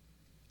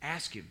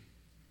 Ask Him.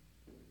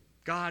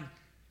 God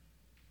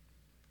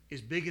is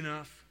big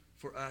enough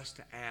for us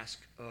to ask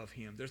of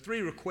Him. There are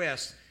three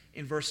requests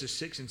in verses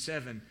 6 and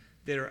 7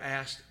 that are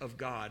asked of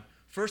God.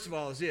 First of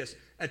all is this: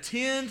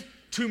 attend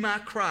to my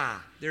cry,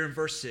 there in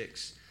verse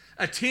 6.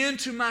 Attend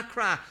to my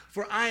cry,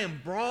 for I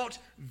am brought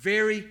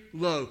very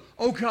low.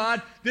 Oh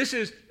God, this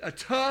is a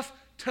tough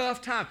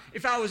time.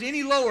 If I was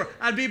any lower,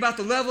 I'd be about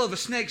the level of a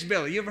snake's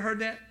belly. You ever heard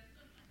that?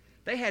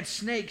 They had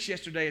snakes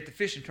yesterday at the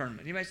fishing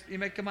tournament.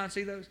 Anybody come out and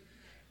see those?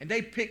 And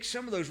they picked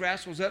some of those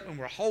rascals up and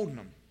were holding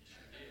them.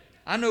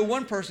 I know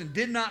one person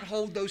did not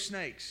hold those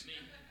snakes.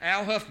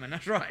 Al Huffman,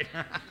 that's right.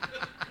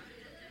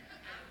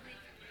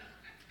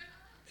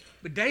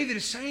 But David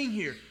is saying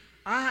here,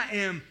 I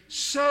am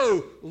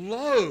so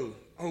low,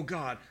 oh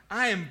God.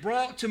 I am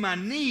brought to my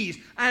knees.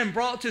 I am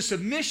brought to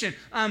submission.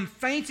 I'm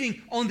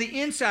fainting on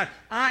the inside.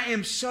 I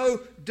am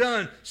so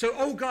done. So,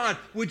 oh God,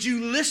 would you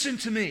listen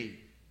to me?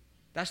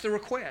 That's the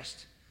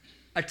request.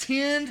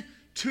 Attend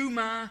to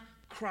my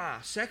cry.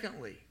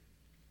 Secondly,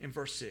 in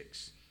verse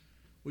 6,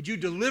 would you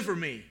deliver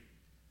me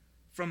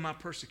from my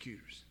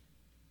persecutors?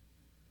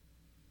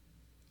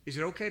 Is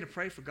it okay to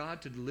pray for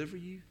God to deliver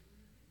you?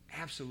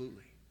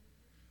 Absolutely.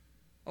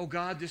 Oh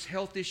God, this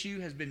health issue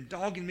has been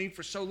dogging me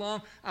for so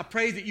long. I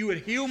pray that you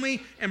would heal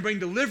me and bring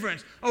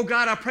deliverance. Oh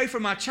God, I pray for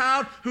my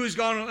child who has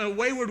gone a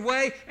wayward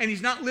way and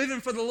he's not living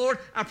for the Lord.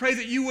 I pray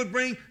that you would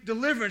bring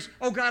deliverance.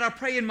 Oh God, I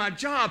pray in my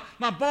job,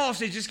 my boss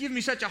is just giving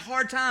me such a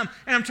hard time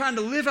and I'm trying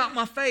to live out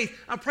my faith.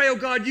 I pray, oh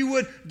God, you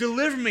would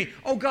deliver me.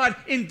 Oh God,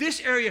 in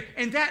this area,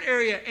 and that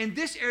area, and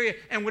this area,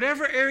 and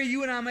whatever area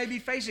you and I may be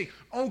facing.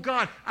 Oh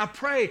God, I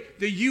pray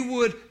that you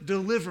would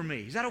deliver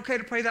me. Is that okay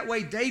to pray that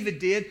way? David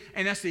did,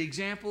 and that's the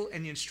example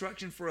and the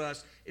instruction for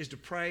us is to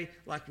pray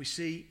like we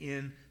see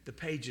in the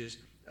pages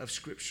of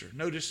Scripture.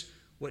 Notice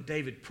what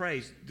David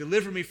prays.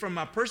 Deliver me from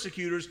my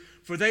persecutors,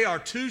 for they are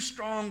too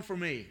strong for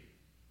me.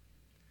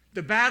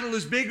 The battle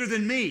is bigger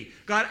than me.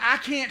 God, I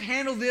can't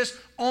handle this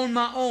on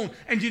my own.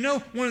 And you know,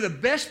 one of the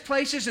best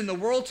places in the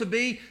world to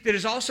be that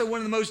is also one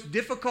of the most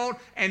difficult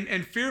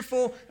and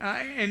fearful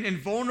and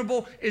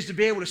vulnerable is to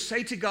be able to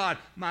say to God,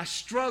 my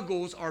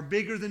struggles are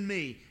bigger than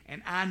me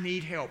and I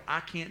need help.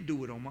 I can't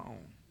do it on my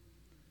own.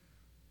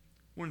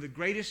 One of the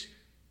greatest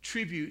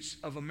tributes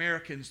of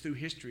Americans through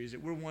history is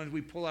that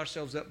we pull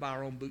ourselves up by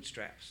our own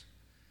bootstraps.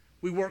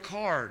 We work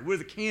hard. We're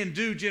the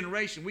can-do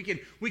generation. We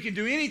can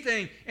do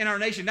anything in our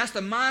nation. That's the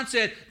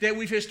mindset that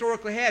we've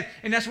historically had.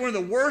 And that's one of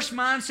the worst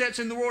mindsets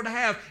in the world to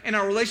have in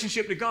our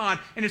relationship to God.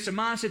 And it's a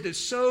mindset that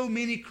so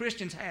many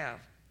Christians have.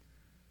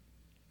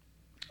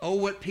 Oh,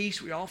 what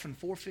peace we often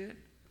forfeit.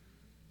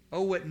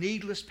 Oh, what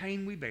needless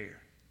pain we bear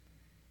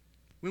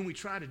when we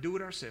try to do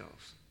it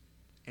ourselves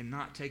and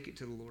not take it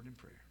to the Lord in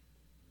prayer.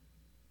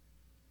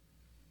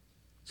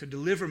 So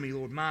deliver me,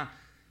 Lord. My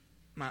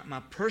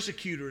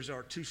persecutors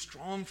are too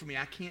strong for me.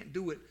 I can't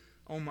do it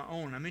on my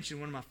own. I mentioned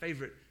one of my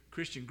favorite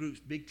Christian groups,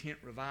 Big Tent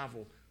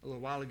Revival, a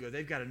little while ago.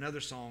 They've got another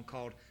song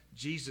called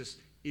Jesus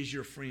is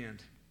Your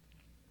Friend.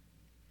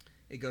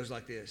 It goes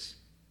like this.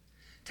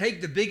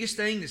 Take the biggest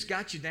thing that's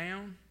got you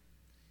down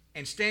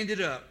and stand it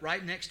up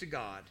right next to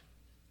God.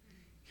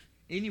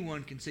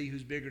 Anyone can see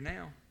who's bigger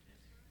now.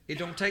 It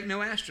don't take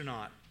no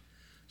astronaut.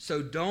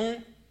 So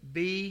don't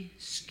be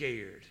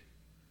scared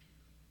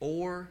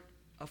or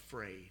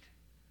afraid,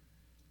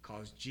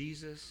 because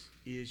Jesus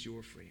is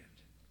your friend.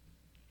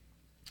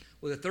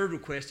 Well, the third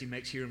request he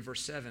makes here in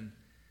verse 7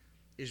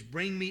 is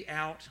bring me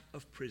out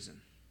of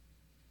prison.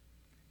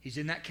 He's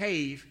in that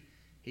cave.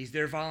 He's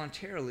there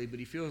voluntarily, but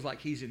he feels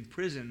like he's in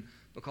prison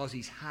because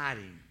he's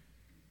hiding.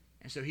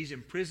 And so he's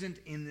imprisoned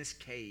in this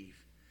cave.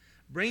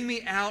 Bring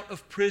me out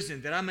of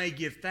prison that I may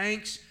give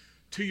thanks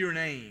to your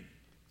name.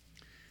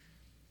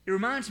 It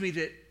reminds me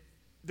that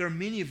there are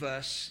many of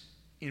us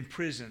in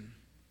prison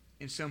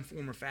in some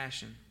form or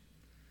fashion.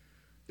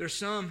 There's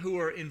some who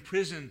are in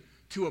prison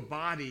to a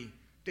body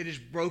that is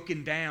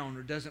broken down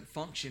or doesn't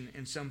function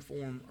in some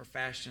form or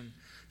fashion.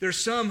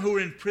 There's some who are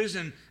in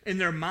prison in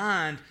their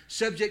mind,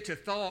 subject to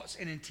thoughts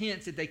and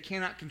intents that they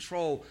cannot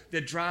control,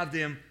 that drive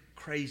them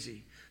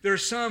crazy. There are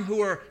some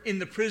who are in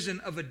the prison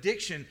of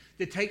addiction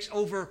that takes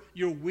over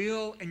your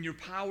will and your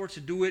power to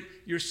do it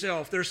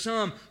yourself. There are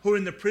some who are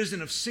in the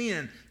prison of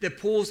sin that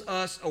pulls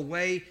us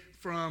away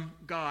from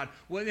God.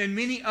 Well, and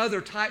many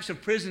other types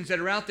of prisons that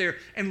are out there.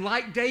 And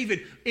like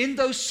David, in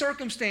those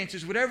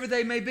circumstances, whatever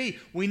they may be,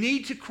 we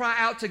need to cry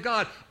out to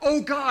God,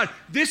 oh God,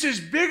 this is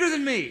bigger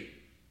than me.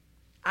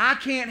 I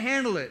can't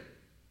handle it.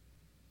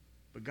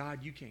 But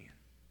God, you can.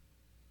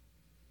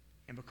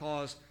 And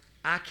because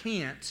I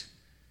can't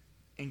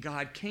and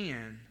God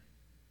can,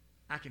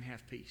 I can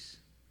have peace.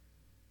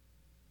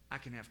 I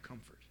can have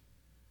comfort.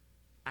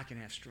 I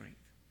can have strength.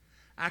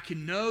 I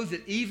can know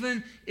that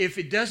even if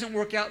it doesn't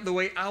work out the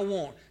way I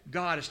want,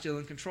 God is still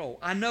in control.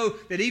 I know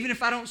that even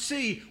if I don't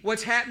see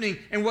what's happening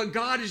and what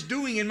God is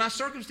doing in my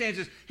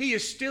circumstances, He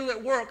is still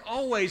at work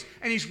always,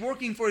 and He's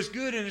working for His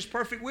good and His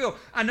perfect will.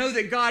 I know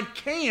that God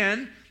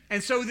can,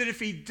 and so that if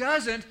He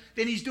doesn't,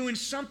 then He's doing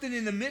something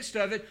in the midst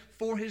of it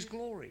for His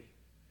glory.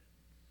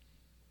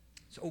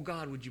 So, oh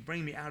God, would you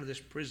bring me out of this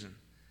prison?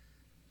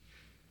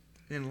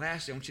 And then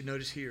lastly, I want you to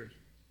notice here,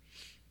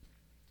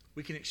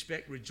 we can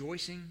expect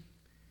rejoicing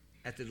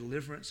at the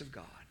deliverance of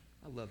God.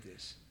 I love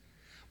this.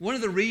 One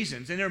of the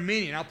reasons, and there are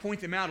many, and I'll point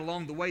them out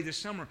along the way this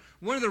summer,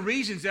 one of the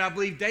reasons that I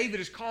believe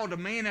David is called a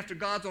man after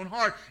God's own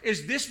heart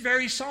is this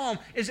very psalm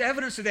is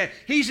evidence of that.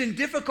 He's in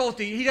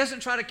difficulty. He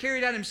doesn't try to carry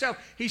it out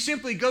himself. He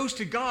simply goes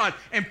to God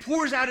and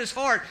pours out his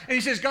heart, and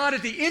he says, God,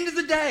 at the end of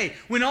the day,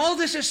 when all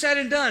this is said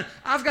and done,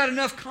 I've got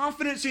enough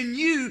confidence in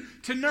you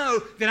to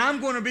know that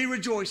I'm going to be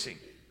rejoicing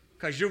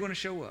because you're going to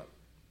show up.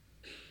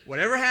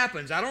 Whatever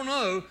happens, I don't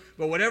know,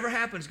 but whatever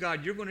happens,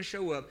 God, you're going to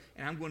show up,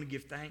 and I'm going to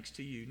give thanks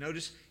to you.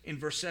 Notice in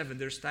verse 7,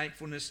 there's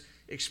thankfulness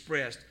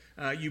expressed.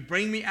 You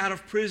bring me out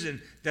of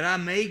prison that I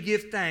may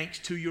give thanks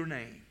to your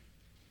name.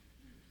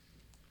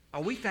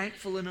 Are we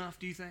thankful enough,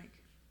 do you think?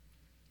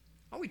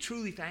 Are we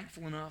truly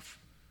thankful enough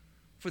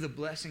for the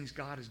blessings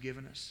God has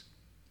given us?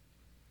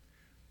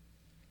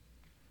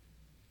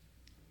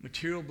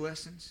 Material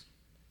blessings,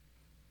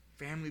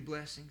 family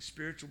blessings,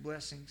 spiritual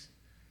blessings,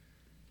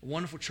 a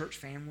wonderful church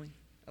family,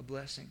 a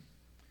blessing.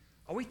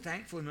 Are we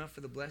thankful enough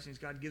for the blessings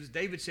God gives?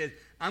 David said,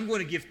 I'm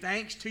going to give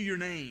thanks to your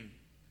name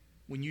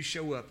when you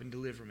show up and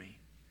deliver me.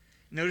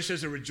 Notice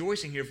there's a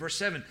rejoicing here. Verse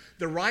 7,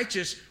 the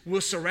righteous will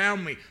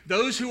surround me.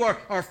 Those who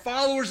are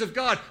followers of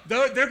God,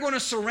 they're going to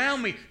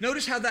surround me.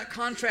 Notice how that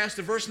contrasts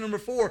to verse number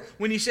 4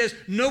 when he says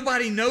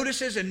nobody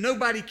notices and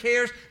nobody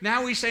cares.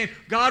 Now he's saying,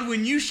 God,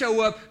 when you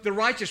show up, the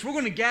righteous, we're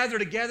going to gather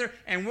together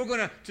and we're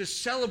going to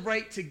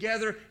celebrate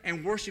together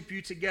and worship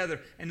you together.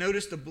 And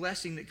notice the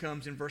blessing that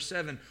comes in verse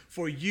 7.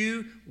 For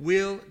you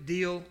will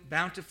deal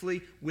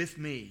bountifully with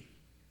me.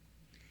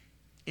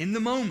 In the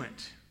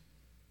moment,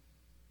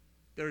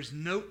 there's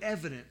no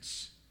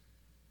evidence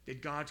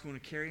that God's going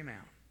to carry him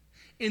out.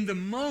 In the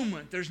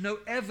moment, there's no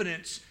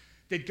evidence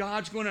that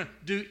God's going to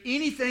do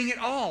anything at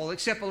all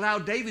except allow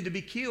David to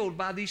be killed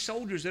by these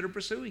soldiers that are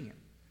pursuing him.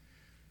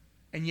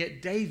 And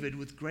yet David,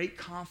 with great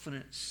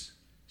confidence,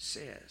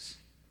 says,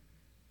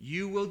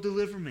 you will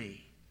deliver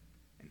me,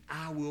 and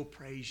I will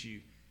praise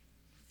you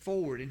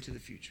forward into the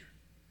future.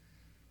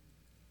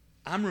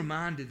 I'm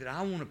reminded that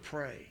I want to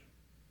pray.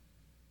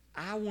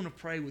 I want to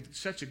pray with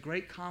such a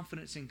great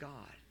confidence in God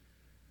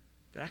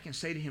that I can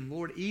say to him,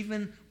 Lord,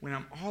 even when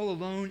I'm all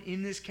alone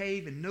in this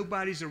cave and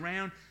nobody's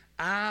around,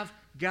 I've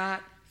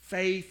got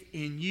faith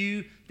in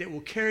you that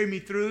will carry me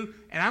through,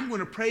 and I'm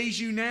going to praise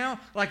you now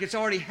like it's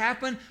already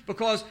happened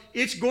because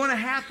it's going to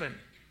happen.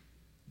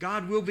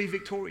 God will be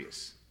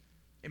victorious.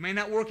 It may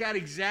not work out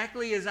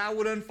exactly as I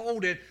would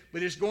unfold it,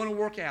 but it's going to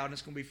work out, and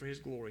it's going to be for his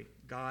glory.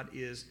 God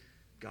is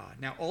God.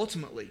 Now,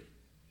 ultimately,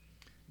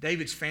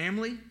 David's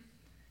family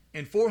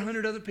and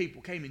 400 other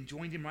people came and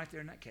joined him right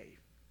there in that cave.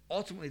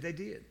 Ultimately, they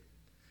did.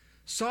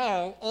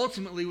 Saul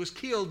ultimately was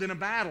killed in a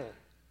battle.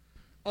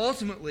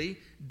 Ultimately,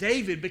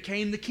 David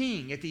became the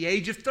king at the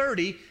age of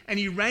 30, and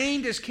he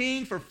reigned as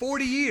king for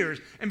 40 years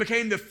and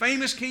became the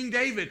famous King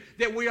David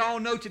that we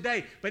all know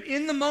today. But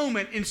in the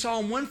moment, in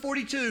Psalm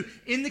 142,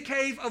 in the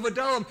cave of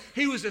Adullam,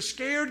 he was a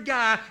scared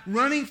guy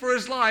running for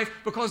his life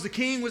because the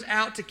king was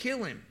out to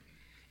kill him.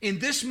 In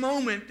this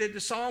moment that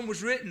the psalm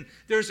was written,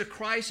 there's a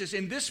crisis.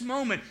 In this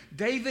moment,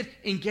 David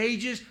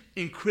engages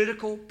in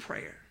critical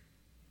prayer.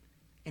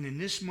 And in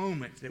this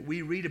moment that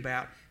we read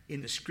about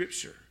in the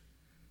Scripture,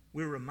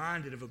 we're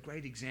reminded of a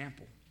great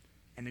example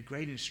and a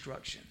great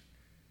instruction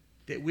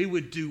that we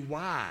would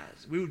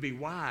be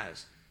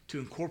wise to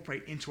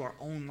incorporate into our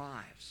own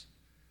lives.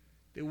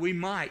 That we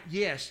might,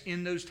 yes,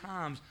 in those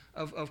times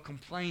of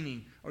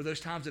complaining or those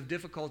times of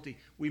difficulty,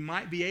 we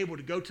might be able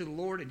to go to the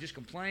Lord and just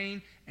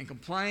complain and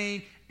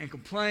complain and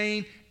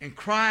complain and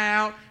cry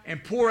out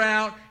and pour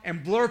out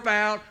and blurp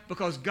out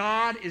because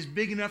God is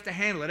big enough to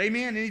handle it.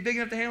 Amen? And he's big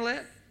enough to handle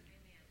that?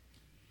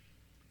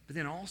 But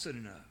then also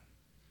know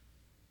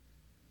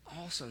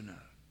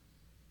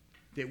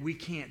that we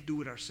can't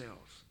do it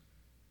ourselves.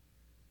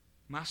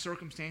 My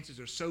circumstances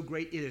are so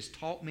great, it has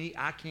taught me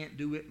I can't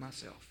do it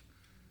myself.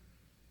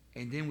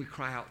 And then we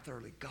cry out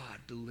thoroughly, God,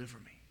 deliver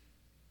me.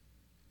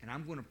 And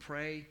I'm going to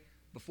pray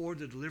before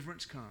the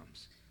deliverance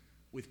comes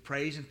with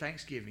praise and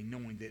thanksgiving,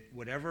 knowing that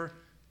whatever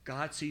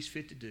God sees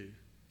fit to do,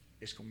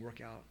 it's going to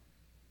work out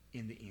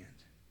in the end.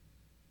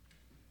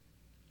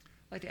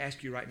 I'd like to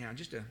ask you right now, would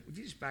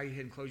you just bow your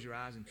head and close your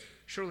eyes? And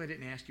surely I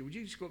didn't ask you. Would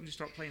you just go up and just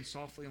start playing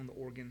softly on the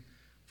organ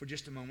for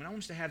just a moment? I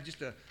want us to have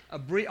just a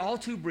brief, all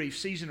too brief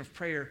season of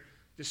prayer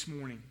this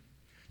morning.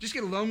 Just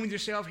get alone with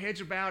yourself.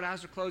 Heads are bowed,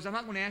 eyes are closed. I'm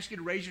not going to ask you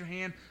to raise your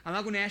hand. I'm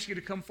not going to ask you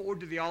to come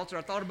forward to the altar.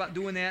 I thought about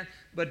doing that,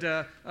 but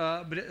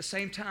at the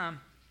same time,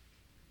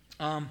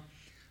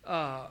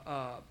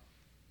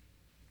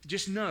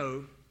 just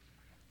know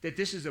that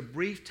this is a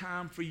brief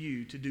time for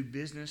you to do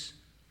business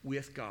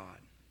with God.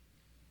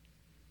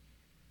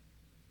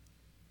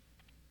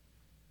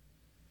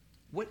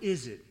 What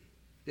is it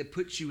that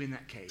puts you in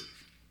that cave?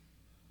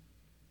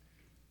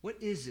 What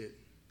is it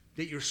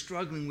that you're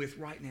struggling with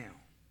right now?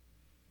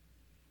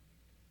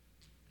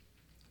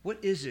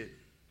 What is it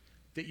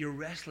that you're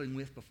wrestling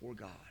with before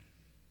God?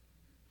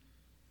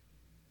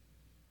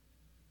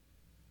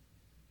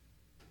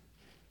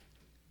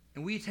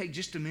 And will you take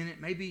just a minute?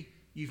 Maybe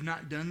you've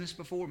not done this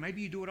before.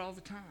 Maybe you do it all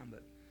the time.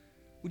 But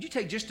would you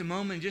take just a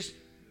moment and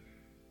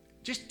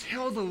just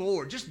tell the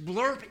Lord, just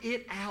blurb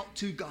it out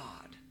to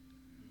God.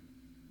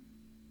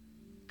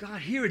 God,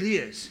 here it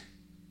is.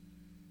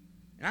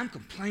 And I'm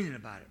complaining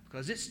about it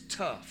because it's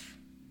tough.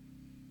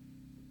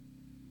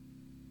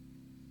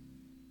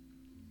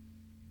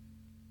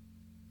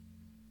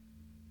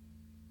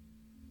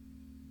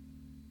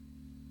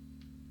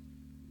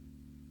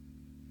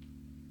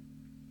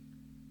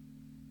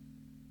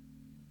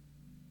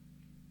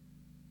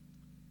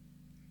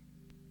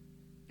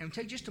 And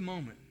take just a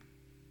moment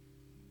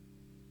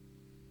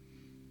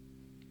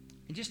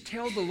and just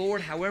tell the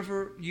Lord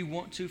however you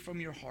want to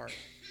from your heart.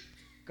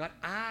 God,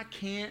 I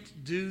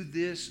can't do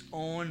this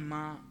on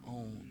my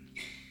own.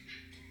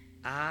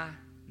 I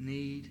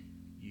need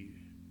you.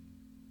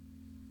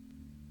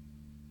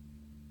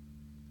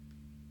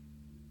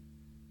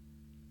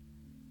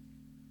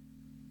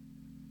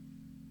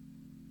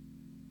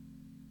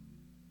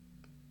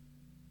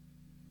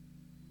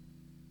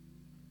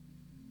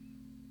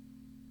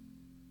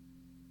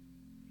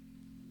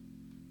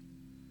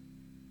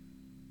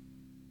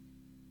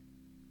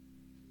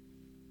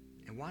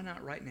 And why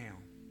not right now?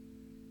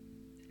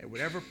 At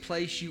whatever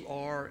place you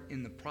are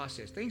in the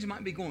process. Things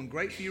might be going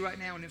great for you right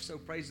now, and if so,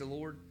 praise the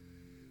Lord.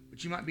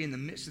 But you might be in the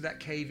midst of that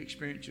cave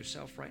experience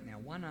yourself right now.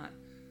 Why not?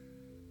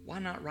 Why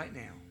not right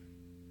now?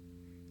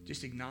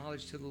 Just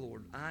acknowledge to the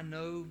Lord, I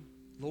know,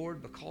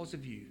 Lord, because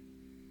of you,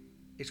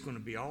 it's going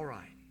to be all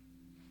right.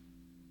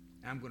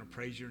 And I'm going to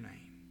praise your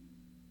name.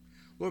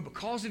 Lord,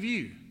 because of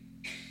you,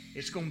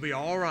 it's going to be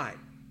all right.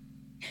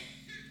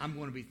 I'm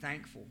going to be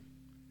thankful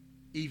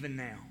even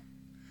now.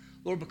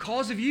 Lord,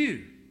 because of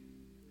you,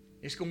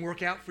 it's going to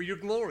work out for your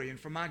glory and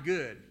for my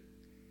good.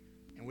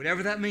 And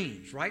whatever that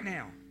means, right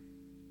now,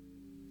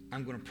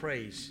 I'm going to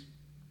praise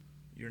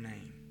your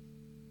name.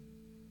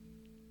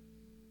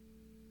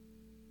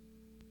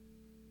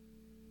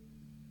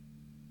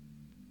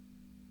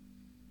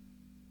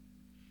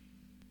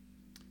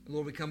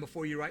 Lord, we come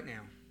before you right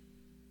now.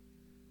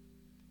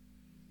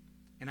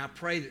 And I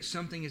pray that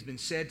something has been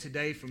said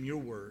today from your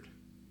word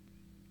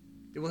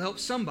that will help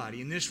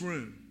somebody in this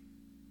room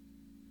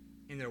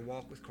in their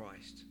walk with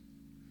Christ.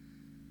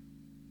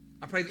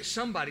 I pray that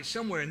somebody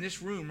somewhere in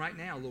this room right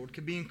now, Lord,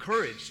 could be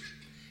encouraged.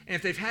 And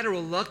if they've had a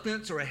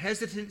reluctance or a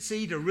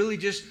hesitancy to really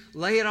just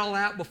lay it all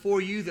out before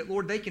you, that,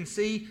 Lord, they can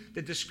see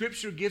that the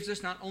Scripture gives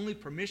us not only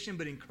permission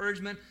but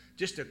encouragement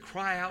just to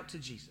cry out to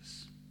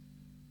Jesus.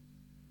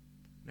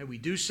 May we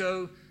do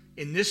so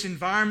in this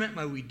environment.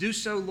 May we do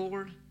so,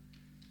 Lord,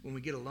 when we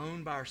get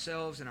alone by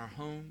ourselves in our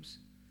homes.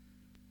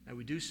 May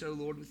we do so,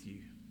 Lord, with you.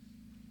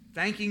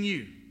 Thanking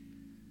you,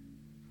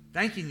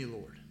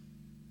 Lord,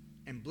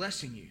 and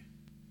blessing you,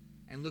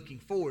 and looking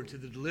forward to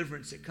the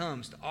deliverance that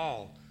comes to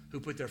all who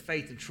put their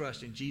faith and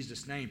trust in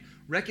Jesus' name.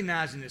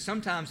 Recognizing that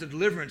sometimes the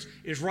deliverance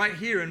is right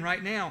here and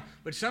right now,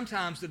 but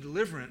sometimes the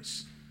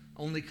deliverance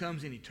only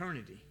comes in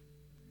eternity.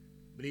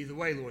 But either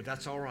way, Lord,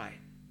 that's all right,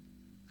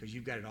 because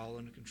you've got it all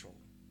under control.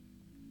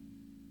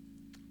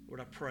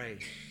 Lord, I pray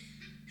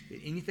that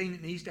anything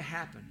that needs to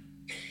happen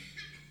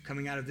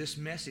coming out of this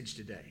message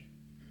today,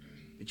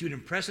 that you would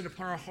impress it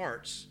upon our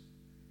hearts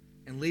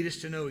and lead us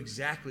to know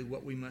exactly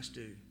what we must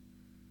do,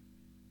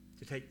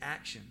 to take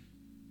action,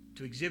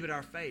 to exhibit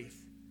our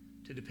faith,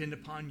 to depend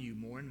upon you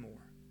more and more,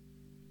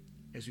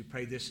 as we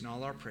pray this in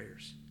all our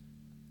prayers.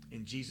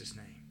 In Jesus'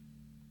 name,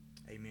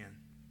 amen.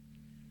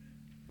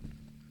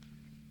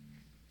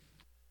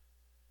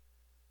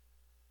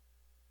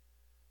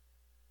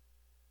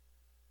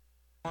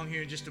 Song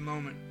here in just a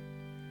moment.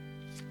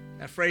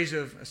 That phrase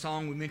of a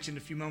song we mentioned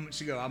a few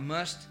moments ago, I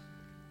must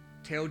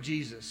tell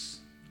Jesus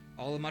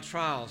all of my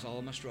trials, all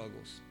of my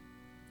struggles.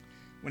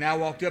 When Al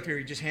walked up here,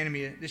 he just handed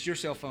me, this is your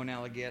cell phone,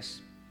 Al, I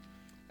guess,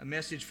 a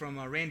message from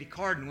Randy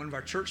Carden, one of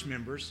our church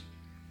members.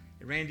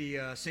 Randy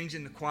sings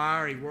in the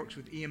choir. He works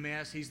with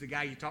EMS. He's the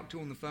guy you talk to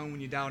on the phone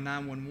when you dial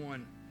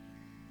 911.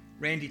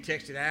 Randy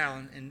texted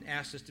Al and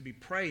asked us to be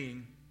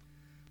praying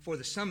for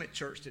the Summit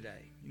Church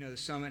today. You know, the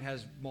Summit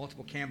has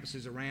multiple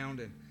campuses around,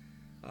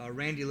 and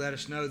Randy let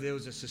us know there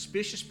was a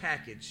suspicious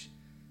package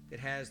that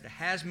has the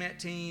hazmat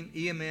team,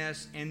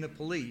 EMS, and the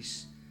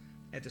police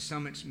at the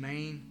Summit's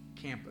main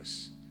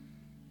campus.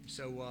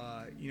 So,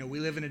 we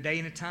live in a day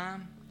and a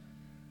time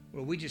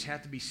where we just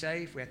have to be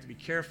safe. We have to be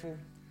careful.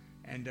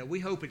 And we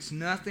hope it's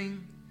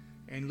nothing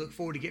and look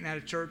forward to getting out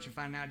of church and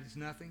finding out it's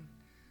nothing.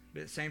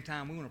 But at the same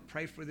time, we want to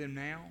pray for them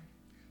now.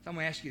 So I'm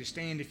going to ask you to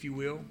stand, if you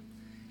will.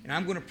 And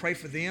I'm going to pray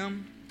for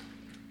them.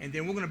 And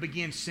then we're going to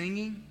begin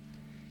singing.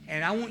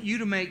 And I want you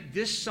to make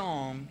this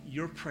song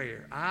your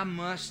prayer. I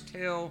must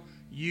tell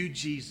you,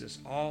 Jesus,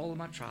 all of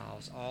my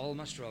trials, all of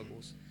my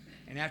struggles.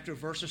 And after a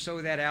verse or so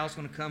of that, Al's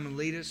going to come and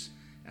lead us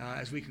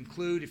as we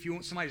conclude. If you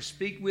want somebody to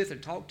speak with or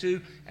talk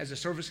to as the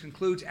service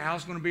concludes,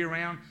 Al's going to be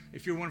around.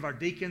 If you're one of our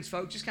deacons,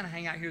 folks, just kind of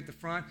hang out here at the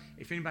front.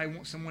 If anybody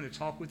wants someone to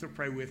talk with or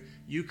pray with,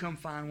 you come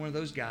find one of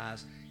those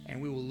guys,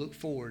 and we will look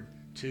forward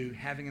to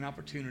having an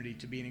opportunity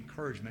to be an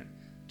encouragement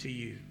to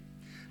you.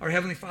 Our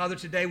Heavenly Father,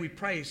 today we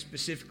pray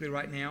specifically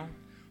right now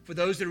for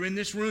those that are in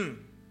this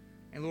room.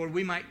 And Lord,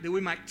 that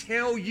we might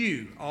tell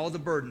you all the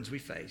burdens we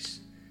face.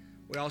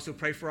 We also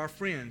pray for our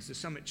friends, the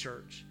Summit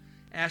Church,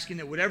 asking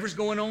that whatever's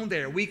going on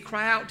there, we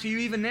cry out to you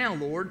even now,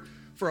 Lord,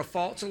 for a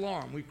false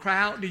alarm. We cry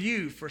out to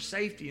you for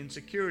safety and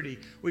security.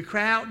 We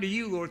cry out to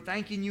you, Lord,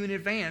 thanking you in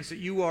advance that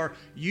you are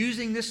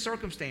using this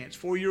circumstance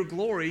for your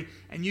glory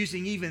and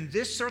using even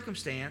this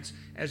circumstance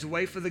as a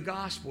way for the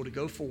gospel to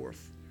go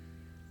forth.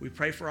 We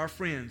pray for our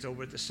friends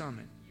over at the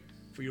Summit,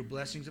 for your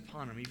blessings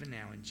upon them even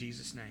now, in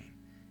Jesus' name,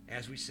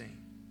 as we sing.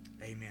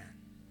 Amen.